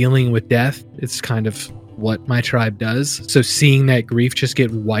dealing with death. It's kind of what my tribe does. So seeing that grief just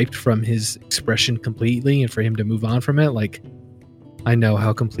get wiped from his expression completely and for him to move on from it, like I know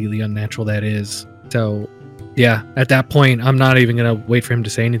how completely unnatural that is. So yeah, at that point, I'm not even going to wait for him to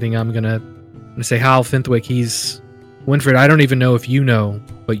say anything. I'm going to say, Hal Finthwick, Winfred, I don't even know if you know,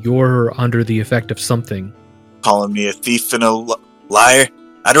 but you're under the effect of something. Calling me a thief and a liar?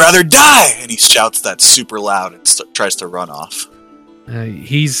 I'd rather die! And he shouts that super loud and tries to run off.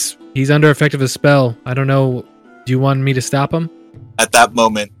 He's under effect of a spell. I don't know. Do you want me to stop him? At that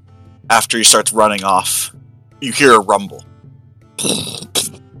moment, after he starts running off, you hear a rumble.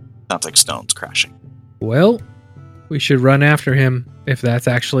 Sounds like stones crashing. Well, we should run after him if that's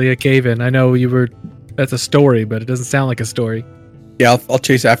actually a cave-in. I know that's a story, but it doesn't sound like a story. Yeah, I'll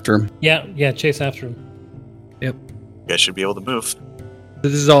chase after him. Yeah, chase after him. Yep. You guys should be able to move. So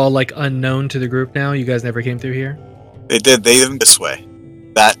this is all like unknown to the group now? You guys never came through here? They did. They went this way.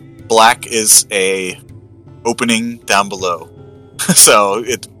 That black is a opening down below. So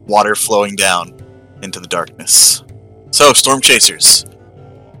it's water flowing down into the darkness. So, Storm Chasers,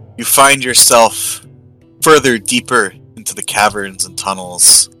 you find yourself further deeper into the caverns and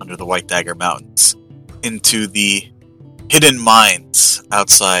tunnels under the White Dagger Mountains, into the hidden mines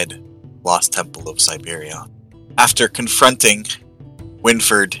outside Lost Temple of Siberia. After confronting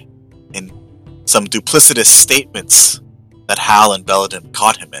Winford in some duplicitous statements that Hal and Belladin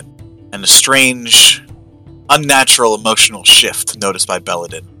caught him in, and a strange, unnatural emotional shift noticed by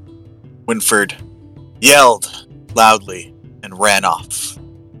Belladin, Winford yelled loudly and ran off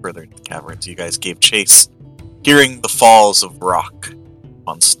further into the caverns. You guys gave chase, hearing the falls of rock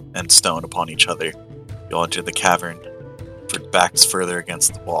and stone upon each other. You all entered the cavern, with backs further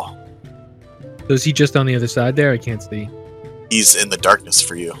against the wall. So is he just on the other side there? I can't see. He's in the darkness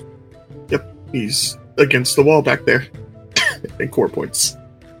for you. Yep, he's against the wall back there. And core points.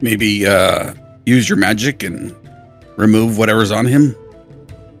 Maybe use your magic and remove whatever's on him.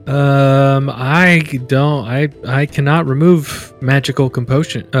 I cannot remove magical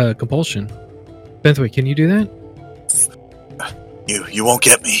compulsion. Benthwick, can you do that? You won't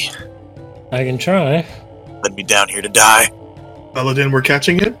get me. I can try. Let me down here to die. Belladin, we're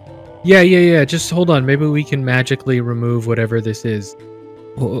catching him? Yeah. Just hold on. Maybe we can magically remove whatever this is.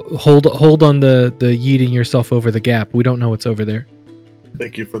 Hold on the yeeting yourself over the gap. We don't know what's over there.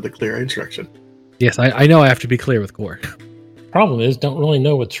 Thank you for the clear instruction. Yes, I know I have to be clear with Core. Problem is, don't really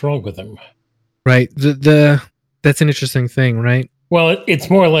know what's wrong with him. Right. That's an interesting thing, right? Well, it's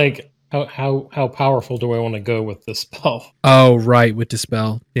more like How powerful do I want to go with this spell? Oh, right, with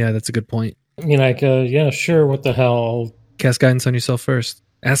Dispel. Yeah, that's a good point. I mean, yeah, sure, what the hell? Cast guidance on yourself first.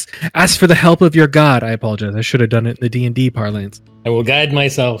 Ask for the help of your god. I apologize. I should have done it in the D&D parlance. I will guide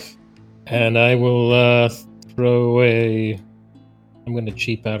myself, and I will throw I'm going to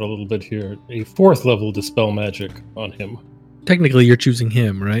cheap out a little bit here. A 4th level Dispel Magic on him. Technically, you're choosing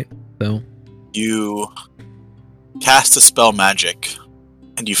him, right? So you cast a spell magic,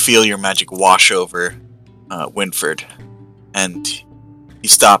 and you feel your magic wash over Winford, and he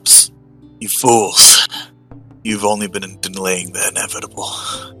stops. You fools! You've only been delaying the inevitable.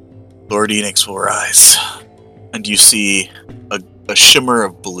 Lord Enix will rise, and you see a shimmer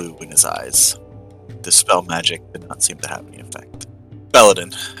of blue in his eyes. The spell magic did not seem to have any effect.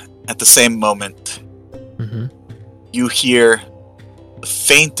 Belladin, at the same moment, you hear the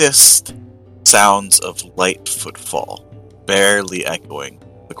faintest sounds of light footfall, barely echoing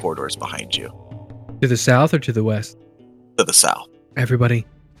the corridors behind you. To the south or to the west? To the south. Everybody,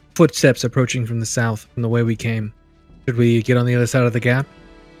 footsteps approaching from the south, from the way we came. Should we get on the other side of the gap?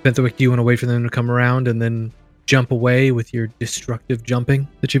 Fenthwick, do you want to wait for them to come around and then jump away with your destructive jumping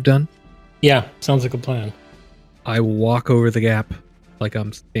that you've done? Yeah, sounds like a plan. I walk over the gap like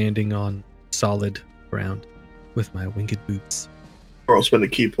I'm standing on solid ground with my winged boots. Or I'll spend a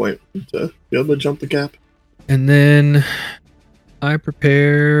key point to be able to jump the gap. And then I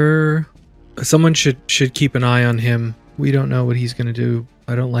prepare. Someone should keep an eye on him. We don't know what he's going to do.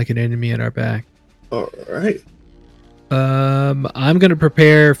 I don't like an enemy at our back. All right. I'm going to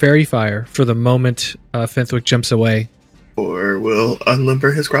prepare Fairy Fire for the moment Fenthwick jumps away. Or we'll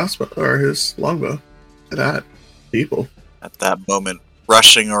unlimber his crossbow or his longbow. At that, people. At that moment,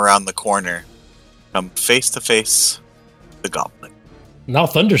 rushing around the corner, come face to face the goblin. Now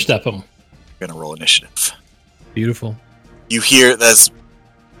thunderstep him. You're going to roll initiative. Beautiful. You hear as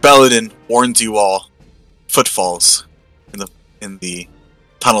Belladin warns you all, footfalls in the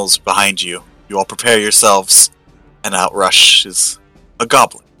tunnels behind you. You all prepare yourselves, and out rushes a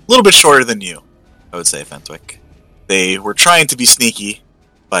goblin. A little bit shorter than you, I would say, Fenthwick. They were trying to be sneaky,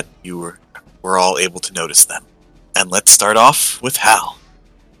 but you were all able to notice them. And let's start off with Hal.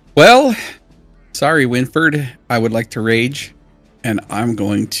 Well, sorry, Winford. I would like to rage, and I'm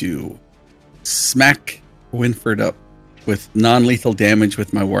going to smack Winford up with non-lethal damage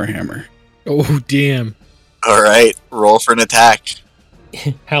with my Warhammer. Oh, damn. All right, roll for an attack.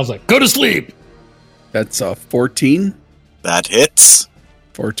 Hal's like, go to sleep! That's a 14. That hits.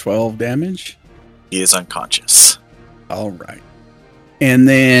 For 12 damage. He is unconscious. All right. And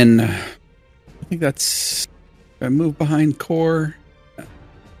then I think that's... I move behind core.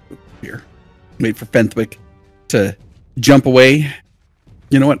 Here. Wait for Fenthwick to jump away.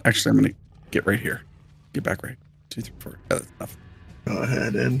 You know what? Actually, I'm going to get right here. Get back right. 2, 3, 4. Yeah, that's enough. Go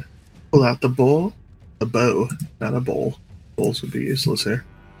ahead and pull out the bowl. A bow, not a bowl. Bowls would be useless here.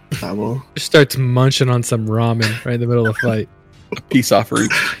 I will. Just starts munching on some ramen right in the middle of the fight. A peace offering.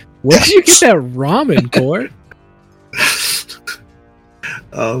 Where did you get that ramen, Court?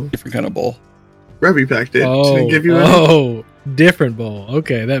 Different kind of bowl. Revy packed it. Oh, Didn't give you different bowl.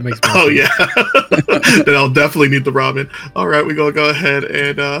 Okay, that makes sense. Oh, yeah. Then I'll definitely need the ramen. All right, we're going to go ahead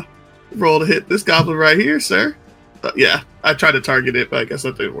and roll to hit this goblin right here, sir. Yeah, I tried to target it, but I guess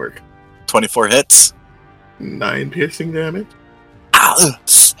that didn't work. 24 hits. 9 piercing damage.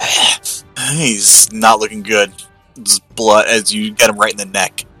 He's not looking good. There's blood as you get him right in the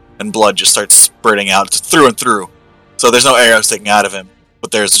neck, and blood just starts spurting out through and through. So there's no arrows sticking out of him, but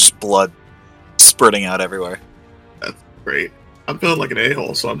there's just blood spurting out everywhere. That's great. I'm feeling like an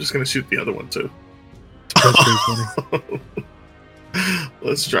a-hole, so I'm just going to shoot the other one too. That's pretty funny.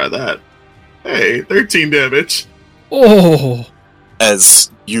 Let's try that. Hey, 13 damage. Oh!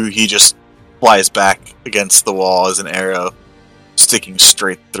 As he just flies back against the wall as an arrow sticking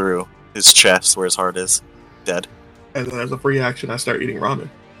straight through his chest where his heart is. Dead. And then as a free action, I start eating ramen.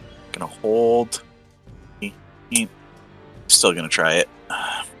 Gonna hold. Still gonna try it.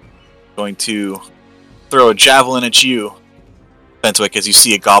 Going to throw a javelin at you, Fenthwick, as you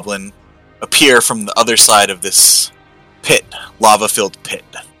see a goblin appear from the other side of this pit, lava-filled pit.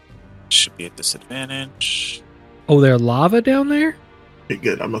 Should be at disadvantage. Oh, there's lava down there? Okay,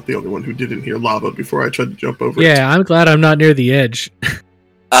 good. I'm not the only one who didn't hear lava before I tried to jump over it. Yeah, I'm glad I'm not near the edge.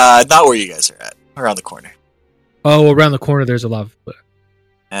 Not where you guys are at. Around the corner. Oh, around the corner there's a lava.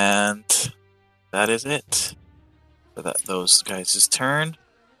 And that is it. So those guys' turn.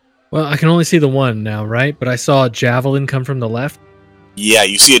 Well, I can only see the one now, right? But I saw a javelin come from the left. Yeah,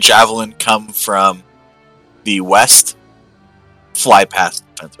 you see a javelin come from the west, fly past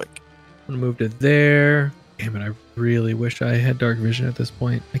Fenthwick. I'm going to move to there. Damn it, I really wish I had dark vision at this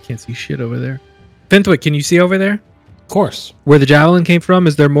point. I can't see shit over there. Fenthwick, can you see over there? Of course. Where the javelin came from?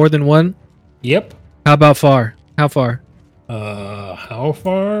 Is there more than one? Yep. How about far? How far? How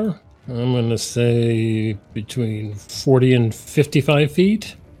far? I'm going to say between 40 and 55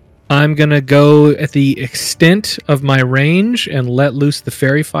 feet. I'm going to go at the extent of my range and let loose the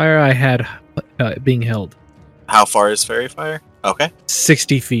fairy fire I had being held. How far is fairy fire? Okay.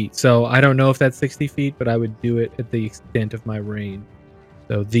 60 feet. So I don't know if that's 60 feet, but I would do it at the extent of my range.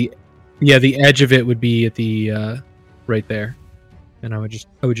 So the edge of it would be at the right there. And I would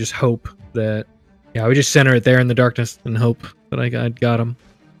just hope that I would just center it there in the darkness and hope that I got him.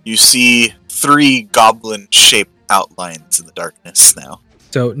 You see 3 goblin-shaped outlines in the darkness now.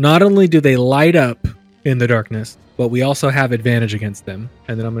 So not only do they light up in the darkness, but we also have advantage against them.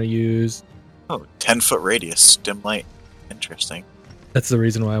 And then I'm going to use... 10-foot radius, dim light. Interesting. That's the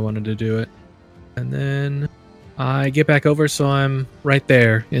reason why I wanted to do it. And then I get back over, so I'm right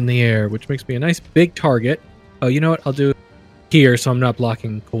there in the air, which makes me a nice big target. Oh, you know what? I'll do it here, so I'm not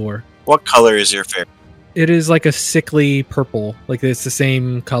blocking core. What color is your fairy? It is like a sickly purple. Like it's the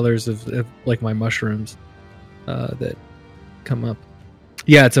same colors of like my mushrooms that come up.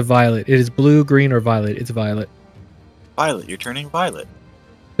 Yeah, it's a violet. It is blue, green, or violet. It's violet. Violet. You're turning violet.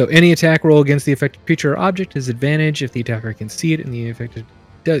 So any attack roll against the affected creature or object is advantage if the attacker can see it and the affected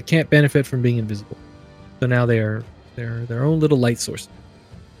can't benefit from being invisible. So now they're their own little light source.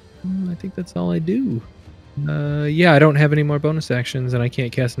 I think that's all I do. I don't have any more bonus actions and I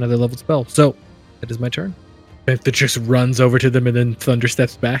can't cast another level spell. So that is my turn. If the just runs over to them and then thunder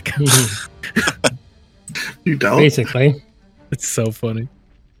steps back. You don't? Basically. It's so funny.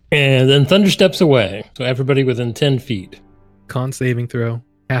 And then thunder steps away. So everybody within 10 feet. Con saving throw.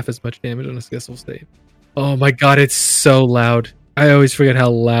 Half as much damage on a successful save. Oh my god, it's so loud. I always forget how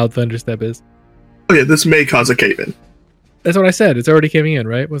loud Thunderstep is. Oh yeah, this may cause a cave-in. That's what I said. It's already caving in,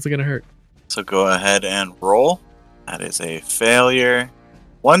 right? What's it going to hurt? So go ahead and roll. That is a failure.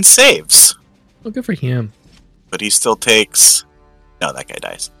 1 saves. Oh, good for him. But he still takes... No, that guy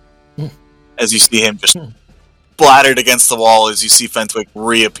dies. As you see him just splattered against the wall as you see Fenthwick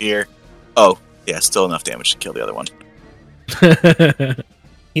reappear. Oh, yeah, still enough damage to kill the other one.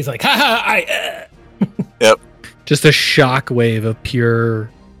 He's like, ha! Yep. Just a shock wave of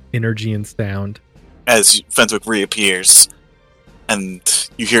pure energy and sound. As Fenthwick reappears, and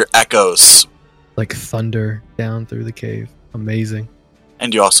you hear echoes. Like thunder down through the cave. Amazing.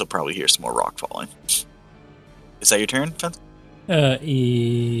 And you also probably hear some more rock falling. Is that your turn, Fenthwick?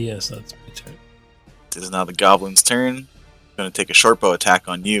 Yes, that's my turn. It is now the goblin's turn. I'm going to take a short bow attack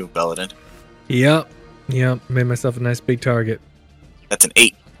on you, Belladin. Yep. Made myself a nice big target. That's an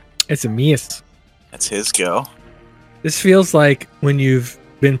 8. It's a miss. That's his go. This feels like when you've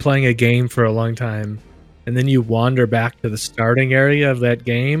been playing a game for a long time and then you wander back to the starting area of that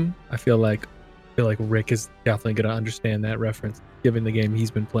game. I feel like Rick is definitely going to understand that reference given the game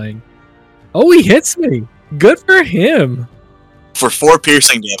he's been playing. Oh, he hits me. Good for him. For 4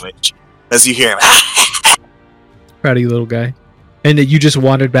 piercing damage. As you hear him. Proud of you, little guy. And that you just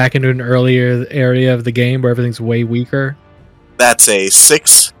wandered back into an earlier area of the game where everything's way weaker. That's a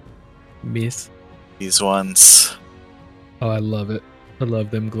 6. Miss. These ones. Oh, I love it. I love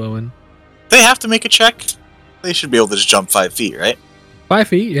them glowing. They have to make a check. They should be able to just jump 5 feet, right? 5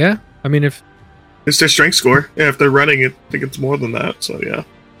 feet, yeah. I mean, if... It's their strength score. Yeah, if they're running it, I think it's more than that, so yeah.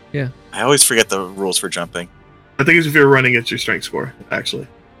 Yeah. I always forget the rules for jumping. I think it's if you're running, it's your strength score, actually.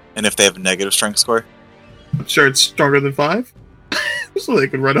 And if they have a negative strength score? I'm sure it's stronger than 5. So they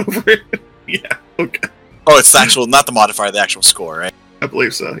can run over it. Yeah, okay. Oh, it's the actual, not the modifier, the actual score, right? I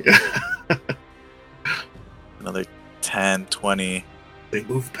believe so, yeah. Another 10, 20. They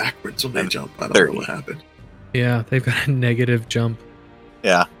move backwards when they jump. I don't 30. know what happened. Yeah, they've got a negative jump.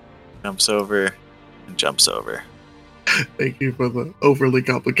 Yeah. Jumps over and jumps over. Thank you for the overly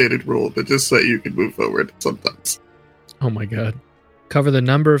complicated rule that just so you can move forward sometimes. Oh my god. Cover the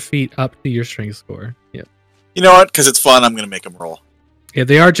number of feet up to your strength score. Yep. You know what? Because it's fun, I'm going to make them roll. Yeah,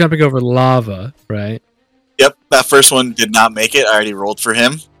 they are jumping over lava, right? Yep, that first one did not make it. I already rolled for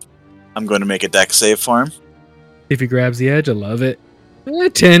him. I'm going to make a dex save for him. If he grabs the edge, I love it.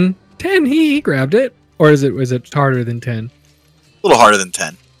 10. 10, he grabbed it. Or was it harder than 10? A little harder than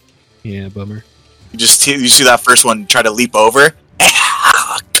 10. Yeah, bummer. You see that first one try to leap over.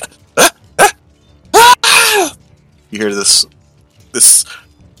 You hear this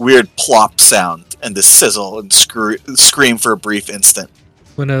weird plop sound and this sizzle and scream for a brief instant.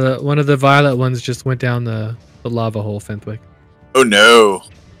 One of the violet ones just went down the lava hole, Fenthwick. Oh no.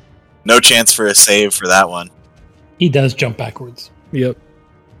 No chance for a save for that one. He does jump backwards. Yep.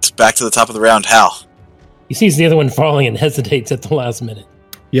 It's back to the top of the round. Hal. He sees the other one falling and hesitates at the last minute.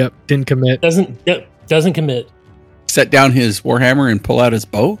 Yep, didn't commit. Doesn't commit. Set down his warhammer and pull out his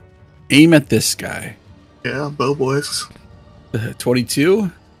bow. Aim at this guy. Yeah, bow boys. 22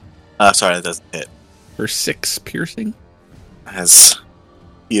 Sorry, that doesn't hit. for 6 piercing. As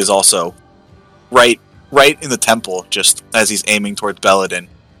he is also right in the temple, just as he's aiming towards Belladin.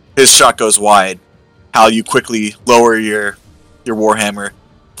 His shot goes wide. Hal, you quickly lower your warhammer,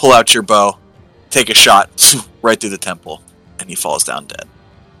 pull out your bow, take a shot right through the temple, and he falls down dead.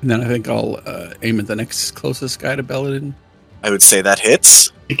 And then I think I'll aim at the next closest guy to Belladin. I would say that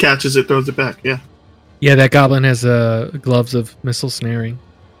hits. He catches it, throws it back. Yeah. Yeah, that goblin has gloves of missile snaring.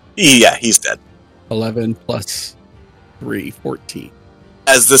 Yeah, he's dead. 11 plus 3, 14.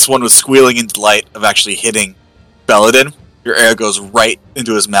 As this one was squealing in delight of actually hitting Belladin, your arrow goes right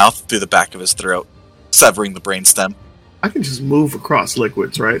into his mouth through the back of his throat, severing the brainstem. I can just move across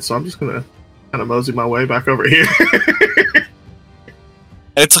liquids, right? So I'm just going to kind of mosey my way back over here.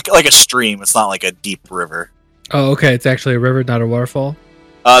 And it's like a stream. It's not like a deep river. Oh, okay. It's actually a river, not a waterfall.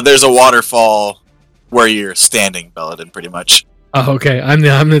 There's a waterfall where you're standing, Belladin, pretty much. Oh, okay. I'm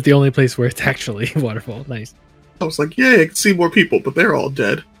not the only place where it's actually a waterfall. Nice. I was like, yay, I can see more people, but they're all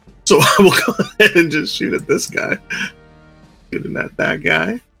dead. So I will go ahead and just shoot at this guy. Shooting at that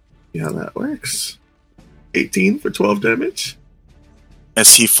guy. See how that works. 18 for 12 damage.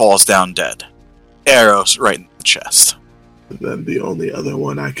 As he falls down dead. Arrows right in the chest. And then the only other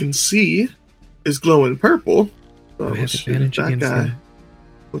one I can see is glowing purple. So We I'll have shoot advantage at that against guy them.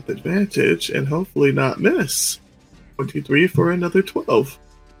 with advantage and hopefully not miss. 23 for another 12.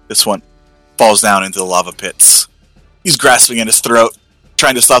 This one falls down into the lava pits. He's grasping at his throat,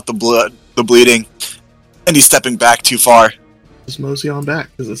 trying to stop the bleeding, and he's stepping back too far. Just mosey on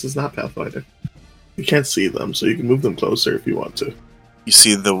back, because this is not Pathfinder. You can't see them, so you can move them closer if you want to. You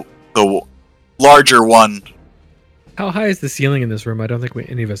see the larger one. How high is the ceiling in this room? I don't think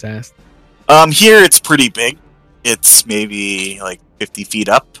any of us asked. Here it's pretty big. It's maybe like 50 feet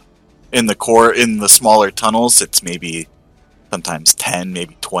up. In the smaller tunnels, it's maybe sometimes 10,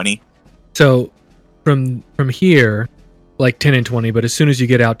 maybe 20. So from here, like 10 and 20, but as soon as you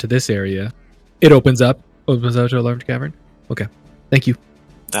get out to this area, it opens out to a large cavern. Okay. Thank you.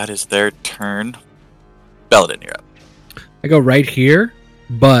 That is their turn. Belladin, you're up. I go right here,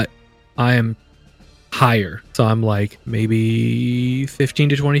 but I am higher. So I'm like maybe 15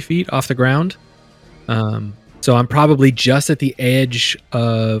 to 20 feet off the ground. So I'm probably just at the edge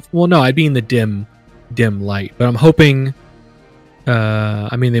of... Well, no, I'd be in the dim light. But I'm hoping...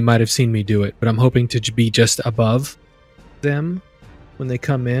 they might have seen me do it, but I'm hoping to be just above them when they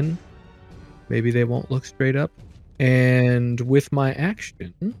come in. Maybe they won't look straight up. And with my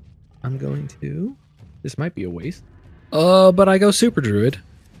action, I'm going to... This might be a waste. But I go Super Druid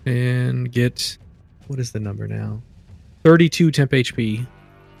and get... What is the number now? 32 temp HP.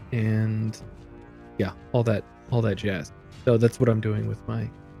 And... Yeah, all that jazz. So that's what I'm doing with my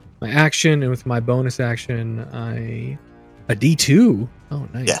action, and with my bonus action, a D2. Oh,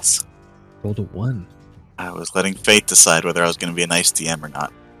 nice. Yes. Rolled a 1. I was letting fate decide whether I was going to be a nice DM or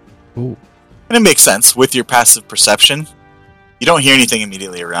not. Ooh. And it makes sense. With your passive perception, you don't hear anything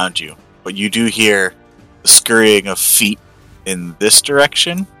immediately around you, but you do hear the scurrying of feet in this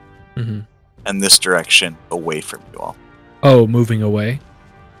direction and this direction away from you all. Oh, moving away.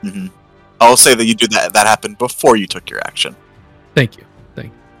 Mm-hmm. I'll say that you do that happened before you took your action. Thank you.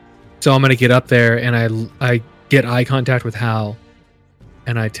 So I'm going to get up there, and I get eye contact with Hal,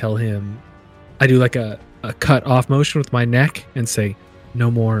 and I tell him, I do like a cut off motion with my neck and say,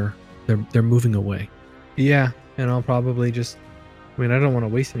 no more. They're moving away. Yeah, and I'll probably just... I don't want to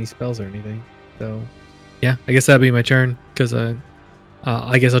waste any spells or anything. So, yeah, I guess that'll be my turn, because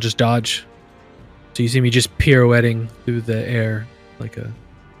I guess I'll just dodge. So you see me just pirouetting through the air like a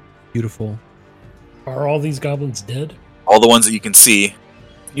beautiful... Are all these goblins dead? All the ones that you can see.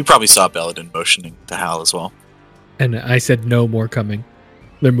 You probably saw Belladin motioning to Hal as well. And I said no more coming.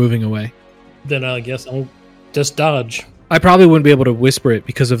 They're moving away. Then I guess I'll just dodge. I probably wouldn't be able to whisper it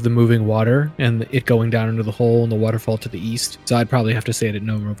because of the moving water and it going down into the hole and the waterfall to the east. So I'd probably have to say it at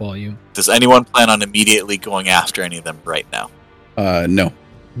no more volume. Does anyone plan on immediately going after any of them right now? No.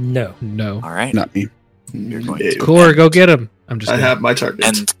 No. All right. Not me. You're going to Core, go get him. I'm just I kidding. have my target.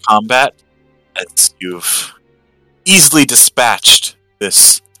 end combat as you've easily dispatched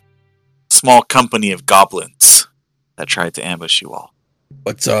this small company of goblins that tried to ambush you all.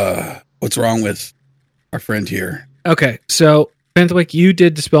 What's wrong with our friend here? Okay, so Pantwick, you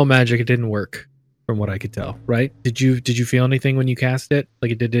did dispel magic. It didn't work, from what I could tell, right? Did you feel anything when you cast it?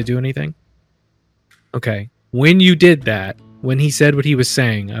 Like it did do anything? Okay. When you did that, when he said what he was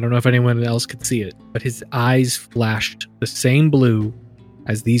saying, I don't know if anyone else could see it, but his eyes flashed the same blue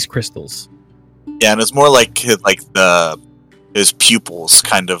as these crystals. Yeah, and it's more like his pupils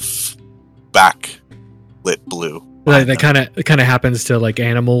kind of backlit blue. Like that kind of happens to like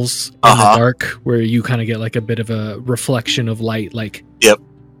animals in the dark, where you kind of get like a bit of a reflection of light. Like, yep,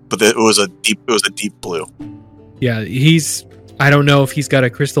 but it was a deep blue. Yeah, I don't know if he's got a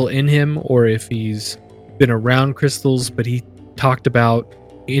crystal in him or if he's been around crystals, but he talked about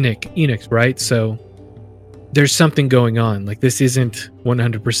Enix, right? So there's something going on. Like, this isn't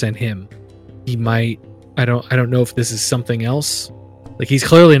 100% him. He might. I don't know if this is something else. Like, he's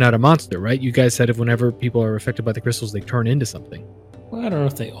clearly not a monster, right? You guys said if whenever people are affected by the crystals, they turn into something. Well, I don't know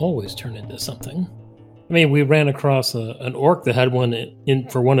if they always turn into something. I mean, we ran across an orc that had one in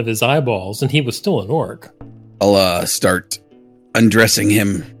for one of his eyeballs, and he was still an orc. I'll start undressing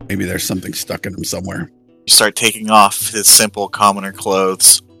him. Maybe there's something stuck in him somewhere. You start taking off his simple, commoner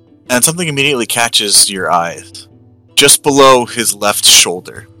clothes, and something immediately catches your eyes. Just below his left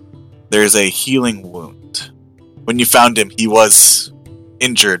shoulder, there's a healing wound. When you found him, he was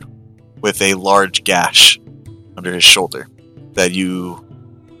injured with a large gash under his shoulder that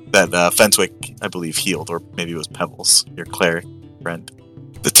Fenswick, I believe, healed, or maybe it was Pebbles, your cleric friend.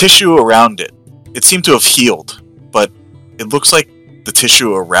 The tissue around it seemed to have healed, but it looks like the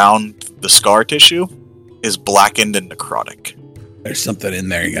tissue around the scar tissue is blackened and necrotic. There's something in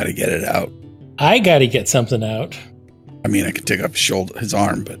there. You got to get it out. I got to get something out. I mean, I could take off his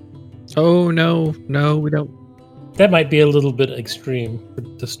arm, but... Oh, no, we don't. That might be a little bit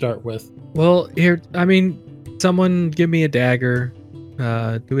extreme to start with. Well, here, I mean, someone give me a dagger.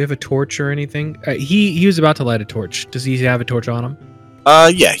 Do we have a torch or anything? He was about to light a torch. Does he have a torch on him?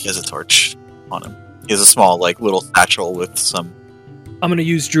 Yeah, he has a torch on him. He has a small, little satchel with some... I'm going to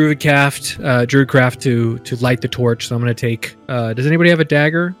use Druidcraft to light the torch, so I'm going to take... does anybody have a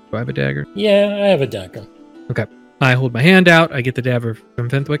dagger? Do I have a dagger? Yeah, I have a dagger. Okay. I hold my hand out. I get the dagger from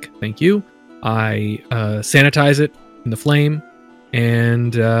Fenthwick. Thank you. I sanitize it in the flame,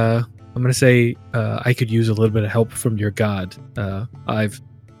 and I'm going to say I could use a little bit of help from your god. I've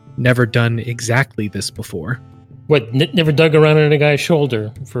never done exactly this before. What, never dug around on a guy's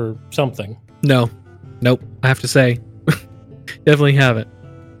shoulder for something? No. Nope. I have to say, definitely haven't.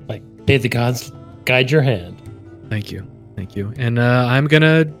 Like, may the gods guide your hand. Thank you. And I'm going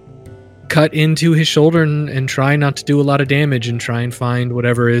to cut into his shoulder and try not to do a lot of damage and try and find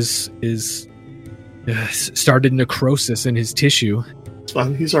whatever is started necrosis in his tissue. It's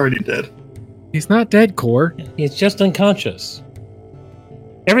fine. He's already dead. He's not dead, Core. He's just unconscious.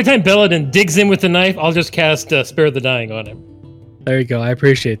 Every time Belladin digs in with the knife, I'll just cast Spare the Dying on him. There you go. I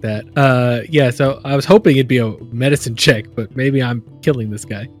appreciate that. Yeah, so I was hoping it'd be a medicine check, but maybe I'm killing this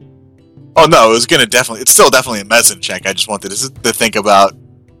guy. Oh no, it's still definitely a medicine check. I just wanted to think about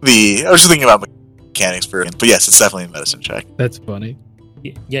I was just thinking about mechanics for it. But yes, it's definitely a medicine check. That's funny.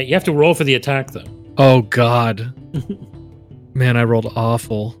 Yeah, you have to roll for the attack, though. Oh, God. Man, I rolled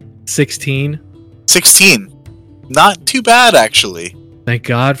awful. 16. 16. Not too bad, actually. Thank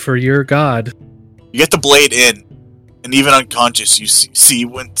God for your god. You get the blade in, and even unconscious, you see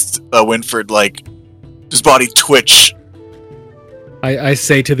Winford, his body twitch. I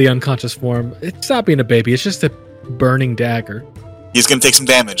say to the unconscious form, stop being a baby. It's just a burning dagger. He's going to take some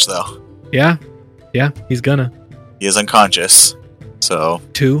damage, though. Yeah, he's gonna. He is unconscious, so...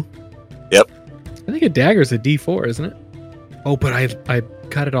 2? Yep. I think a dagger is a D4, isn't it? Oh, but I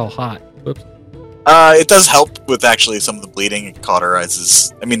got it all hot. Whoops. It does help with actually some of the bleeding. It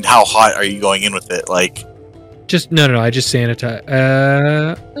cauterizes. I mean, how hot are you going in with it? Just no. I just sanitize.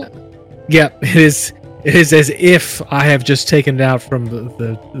 Yeah, it is as if I have just taken it out from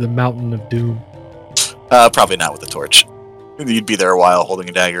the mountain of doom. Probably not with a torch. You'd be there a while holding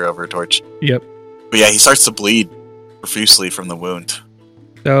a dagger over a torch. Yep. But yeah, he starts to bleed profusely from the wound.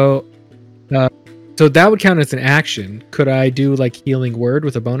 So that would count as an action. Could I do healing word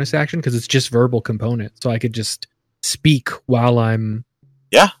with a bonus action? Because it's just verbal component, so I could just speak while I'm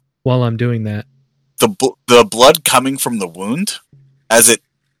doing that. The blood coming from the wound, as it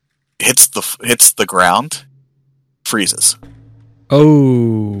hits the ground, freezes.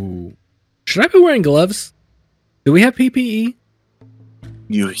 Oh, should I be wearing gloves? Do we have PPE?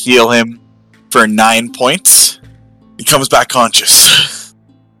 You heal him for 9 points. He comes back conscious.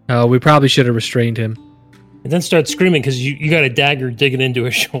 Oh, we probably should have restrained him. And then start screaming because you got a dagger digging into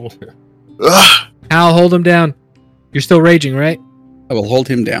his shoulder. Ugh. Al, hold him down. You're still raging, right? I will hold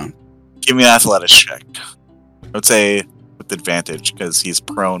him down. Give me an athletics check. I would say with advantage because he's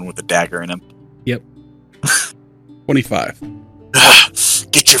prone with a dagger in him. Yep. 25.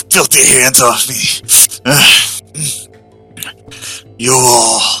 Get your filthy hands off me. You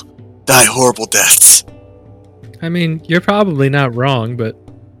all die horrible deaths. I mean, you're probably not wrong, but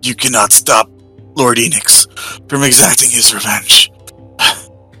You cannot stop Lord Enix from exacting his revenge.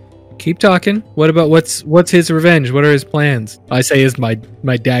 keep talking. What about what's his revenge? What are his plans? I say as my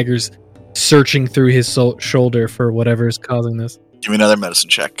dagger's searching through his shoulder for whatever is causing this. Give me another medicine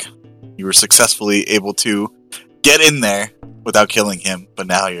check. You were successfully able to get in there without killing him, but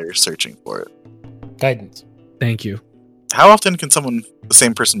now you're searching for it. Guidance. Thank you. How often can the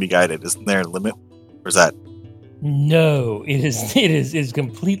same person be guided? Isn't there a limit? Or is that... No, it is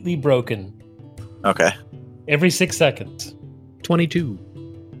completely broken. Okay. Every 6 seconds. 22.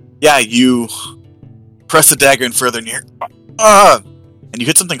 Yeah, you press the dagger in further near, and you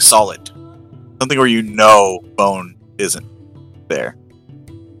hit something solid. Something where you know bone isn't there.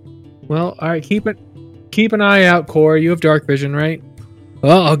 Well, all right, keep an eye out, Core. You have dark vision, right?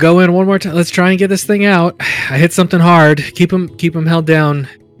 Well, I'll go in one more time. Let's try and get this thing out. I hit something hard. Keep him held down,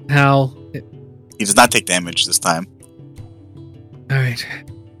 Hal. He does not take damage this time. All right.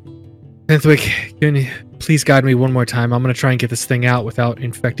 Fenthwick, can you please guide me one more time? I'm going to try and get this thing out without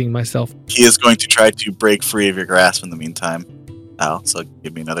infecting myself. He is going to try to break free of your grasp in the meantime. So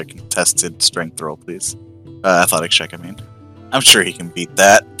give me another contested strength roll, please. Athletics check, I mean. I'm sure he can beat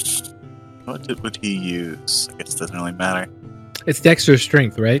that. What would he use? I guess it doesn't really matter. It's Dexter's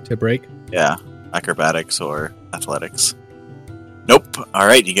strength, right, to break? Yeah, acrobatics or athletics. Nope. All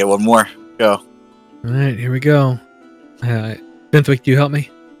right, you get one more. Go. All right, here we go. Fenthwick, do you help me?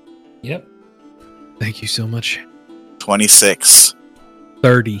 Yep. Thank you so much. 26.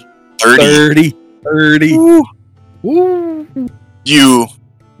 30. 30. 30. Woo! Woo! You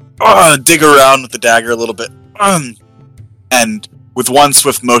dig around with the dagger a little bit, and with one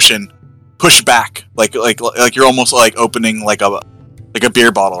swift motion, push back like you're almost like opening like a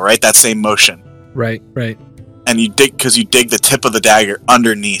beer bottle, right? That same motion. Right. And you dig the tip of the dagger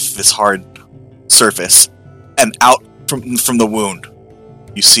underneath this hard surface, and out from the wound,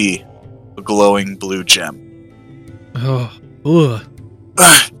 you see a glowing blue gem. Oh. Ugh.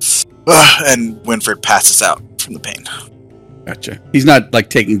 And Winfred passes out from the pain. Gotcha. He's not like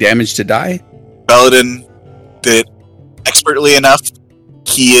taking damage to die? Belladin did it expertly enough.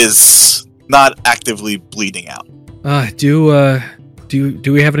 He is not actively bleeding out. Do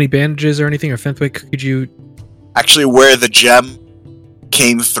we have any bandages or anything? Or Fenthwick, could you... Actually, where the gem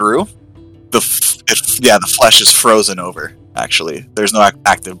came through, the flesh is frozen over, actually. There's no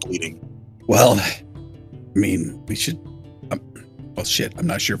active bleeding. Well, I mean, we should... well, shit, I'm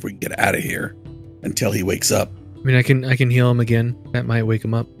not sure if we can get out of here until he wakes up. I mean, I can heal him again. That might wake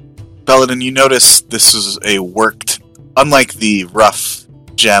him up. Belladin, you notice this is a worked... Unlike the rough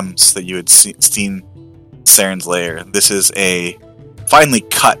gems that you had seen Saren's lair, this is a finely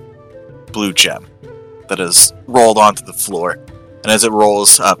cut blue gem that is rolled onto the floor. And as it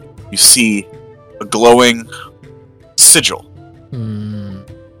rolls up, you see a glowing sigil.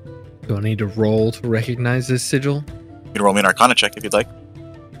 Do I need to roll to recognize this sigil? You can roll me an Arcana check if you'd like.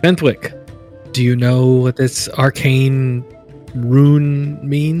 Fenthwick, do you know what this arcane rune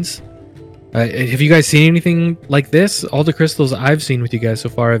means? Have you guys seen anything like this? All the crystals I've seen with you guys so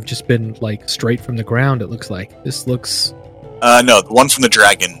far have just been like straight from the ground, it looks like. This looks... No, the one from the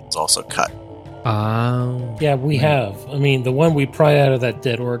dragon is also cut. Oh. Yeah, we have. I mean, the one we pry out of that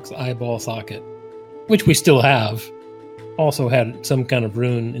dead orc's eyeball socket, which we still have, also had some kind of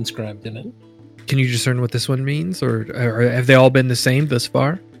rune inscribed in it. Can you discern what this one means? Or have they all been the same thus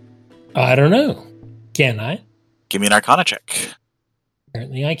far? I don't know. Can I? Give me an Arcana check.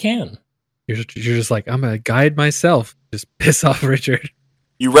 Apparently I can. You're just like, I'm going to guide myself. Just piss off Richard.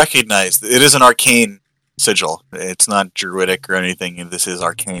 You recognize that it is an arcane sigil. It's not druidic or anything. This is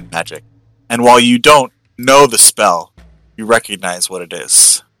arcane magic. And while you don't know the spell, you recognize what it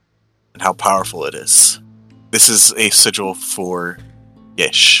is and how powerful it is. This is a sigil for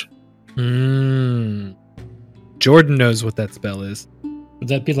Gish. Jordan knows what that spell is. Would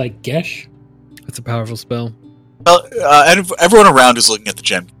that be like Gesh? That's a powerful spell. Well, everyone around who's looking at the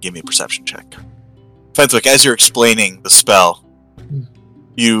gem, give me a perception check. Fenthwick, as you're explaining the spell,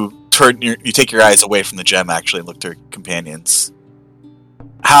 you take your eyes away from the gem, actually, and look to your companions.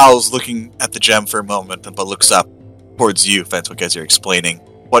 Hal's looking at the gem for a moment, but looks up towards you, Fenthwick, as you're explaining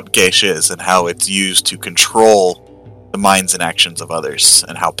what Gesh is and how it's used to control the minds and actions of others,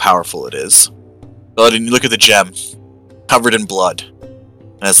 and how powerful it is. But you look at the gem, covered in blood,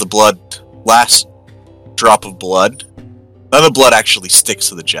 and as the last drop of blood, none of the blood actually sticks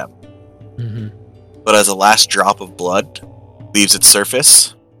to the gem. But as the last drop of blood leaves its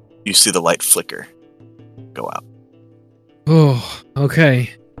surface, you see the light flicker, go out. Oh,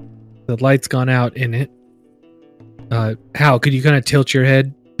 okay. The light's gone out in it. Hal, could you kind of tilt your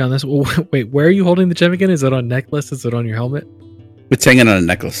head down this? Wait, where are you holding the gem again? Is it on necklace? Is it on your helmet? It's hanging on a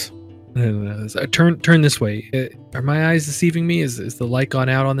necklace. No. Turn this way. Are my eyes deceiving me? Is the light gone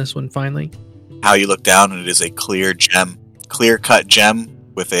out on this one finally? How you look down, and it is a clear cut gem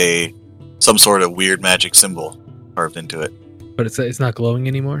with some sort of weird magic symbol carved into it. But it's not glowing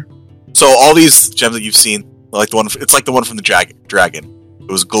anymore. So all these gems that you've seen, it's like the one from the dragon.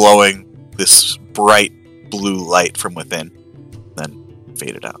 It was glowing this bright blue light from within, then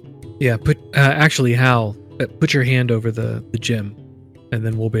faded out. Yeah. Actually, Hal, put your hand over the gem, and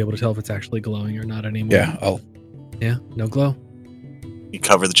then we'll be able to tell if it's actually glowing or not anymore. Yeah. Yeah. No glow. You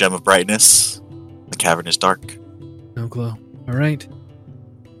cover the gem of brightness. The cavern is dark. No glow. All right.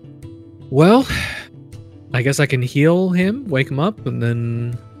 Well, I guess I can heal him, wake him up, and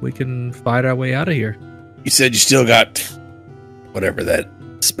then we can fight our way out of here. You said you still got whatever that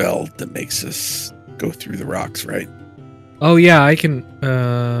spell that makes us go through the rocks, right? Oh yeah, I can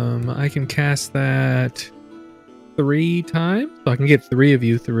cast that 3 times. So I can get 3 of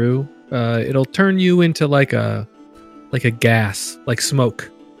you through. It'll turn you into like a gas, like smoke,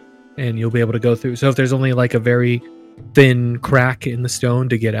 and you'll be able to go through. So if there's only like a very thin crack in the stone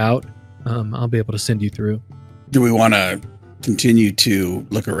to get out, I'll be able to send you through. Do we want to continue to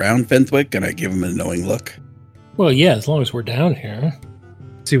look around Fenthwick? And I give him a knowing look. Well, yeah, as long as we're down here.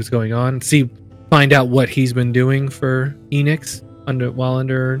 See what's going on. Find out what he's been doing for Enix while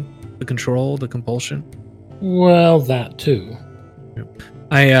under the control, the compulsion. Well, that too.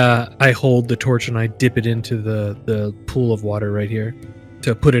 I hold the torch and I dip it into the pool of water right here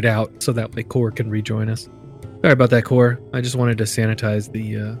to put it out so that way Core can rejoin us. Sorry about that, Core. I just wanted to sanitize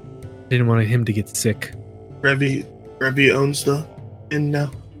the. Didn't want him to get sick. Revy owns the inn now.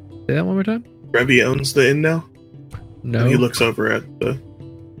 Say that one more time. Revy owns the inn now. No, and he looks over at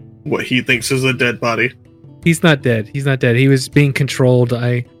what he thinks is a dead body. He's not dead. He was being controlled.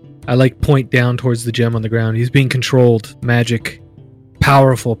 I point down towards the gem on the ground. He's being controlled. Magic,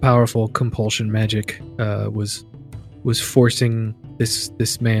 powerful compulsion magic was forcing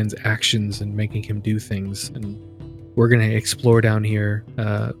this man's actions and making him do things. And we're gonna explore down here.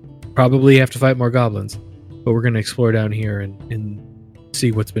 Probably have to fight more goblins, but we're gonna explore down here and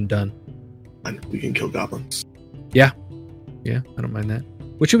see what's been done. And we can kill goblins. Yeah, I don't mind that.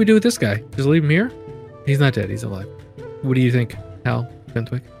 What should we do with this guy? Just leave him here? He's not dead. He's alive. What do you think, Hal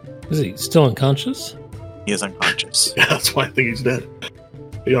Fenthwick? Is he still unconscious? He is unconscious. Yeah, that's why I think he's dead.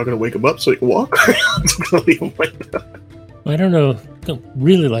 Are y'all gonna wake him up so he can walk? Leave him right now. I don't know. Don't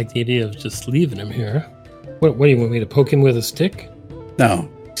really like the idea of just leaving him here. What do you want me to poke him with a stick? No,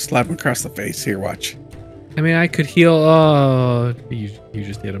 slap him across the face. Here, watch. I mean, I could heal. Oh, you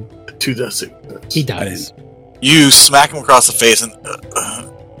just hit him. 2 does it. He dies. You smack him across the face, and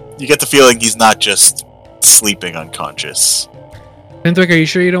you get the feeling he's not just sleeping unconscious. Fenthwick, are you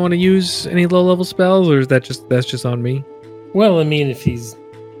sure you don't want to use any low-level spells, or is that's just on me? Well, I mean, if he's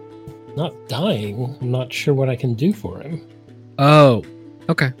not dying, I'm not sure what I can do for him. Oh,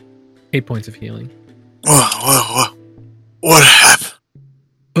 okay. 8 points of healing. What happened?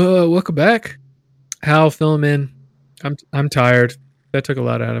 Welcome back. Hal, fill him in. I'm tired. That took a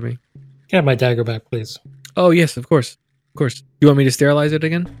lot out of me. Can I have my dagger back, please? Oh, yes, of course. Of course. You want me to sterilize it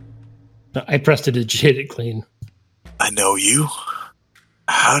again? No, I pressed it to jade it clean. I know you.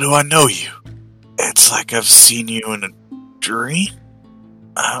 How do I know you? It's like I've seen you in a dream.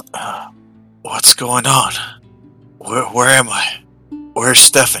 What's going on? Where am I? Where's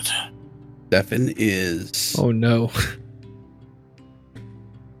Stefan? Stefan is... Oh, no.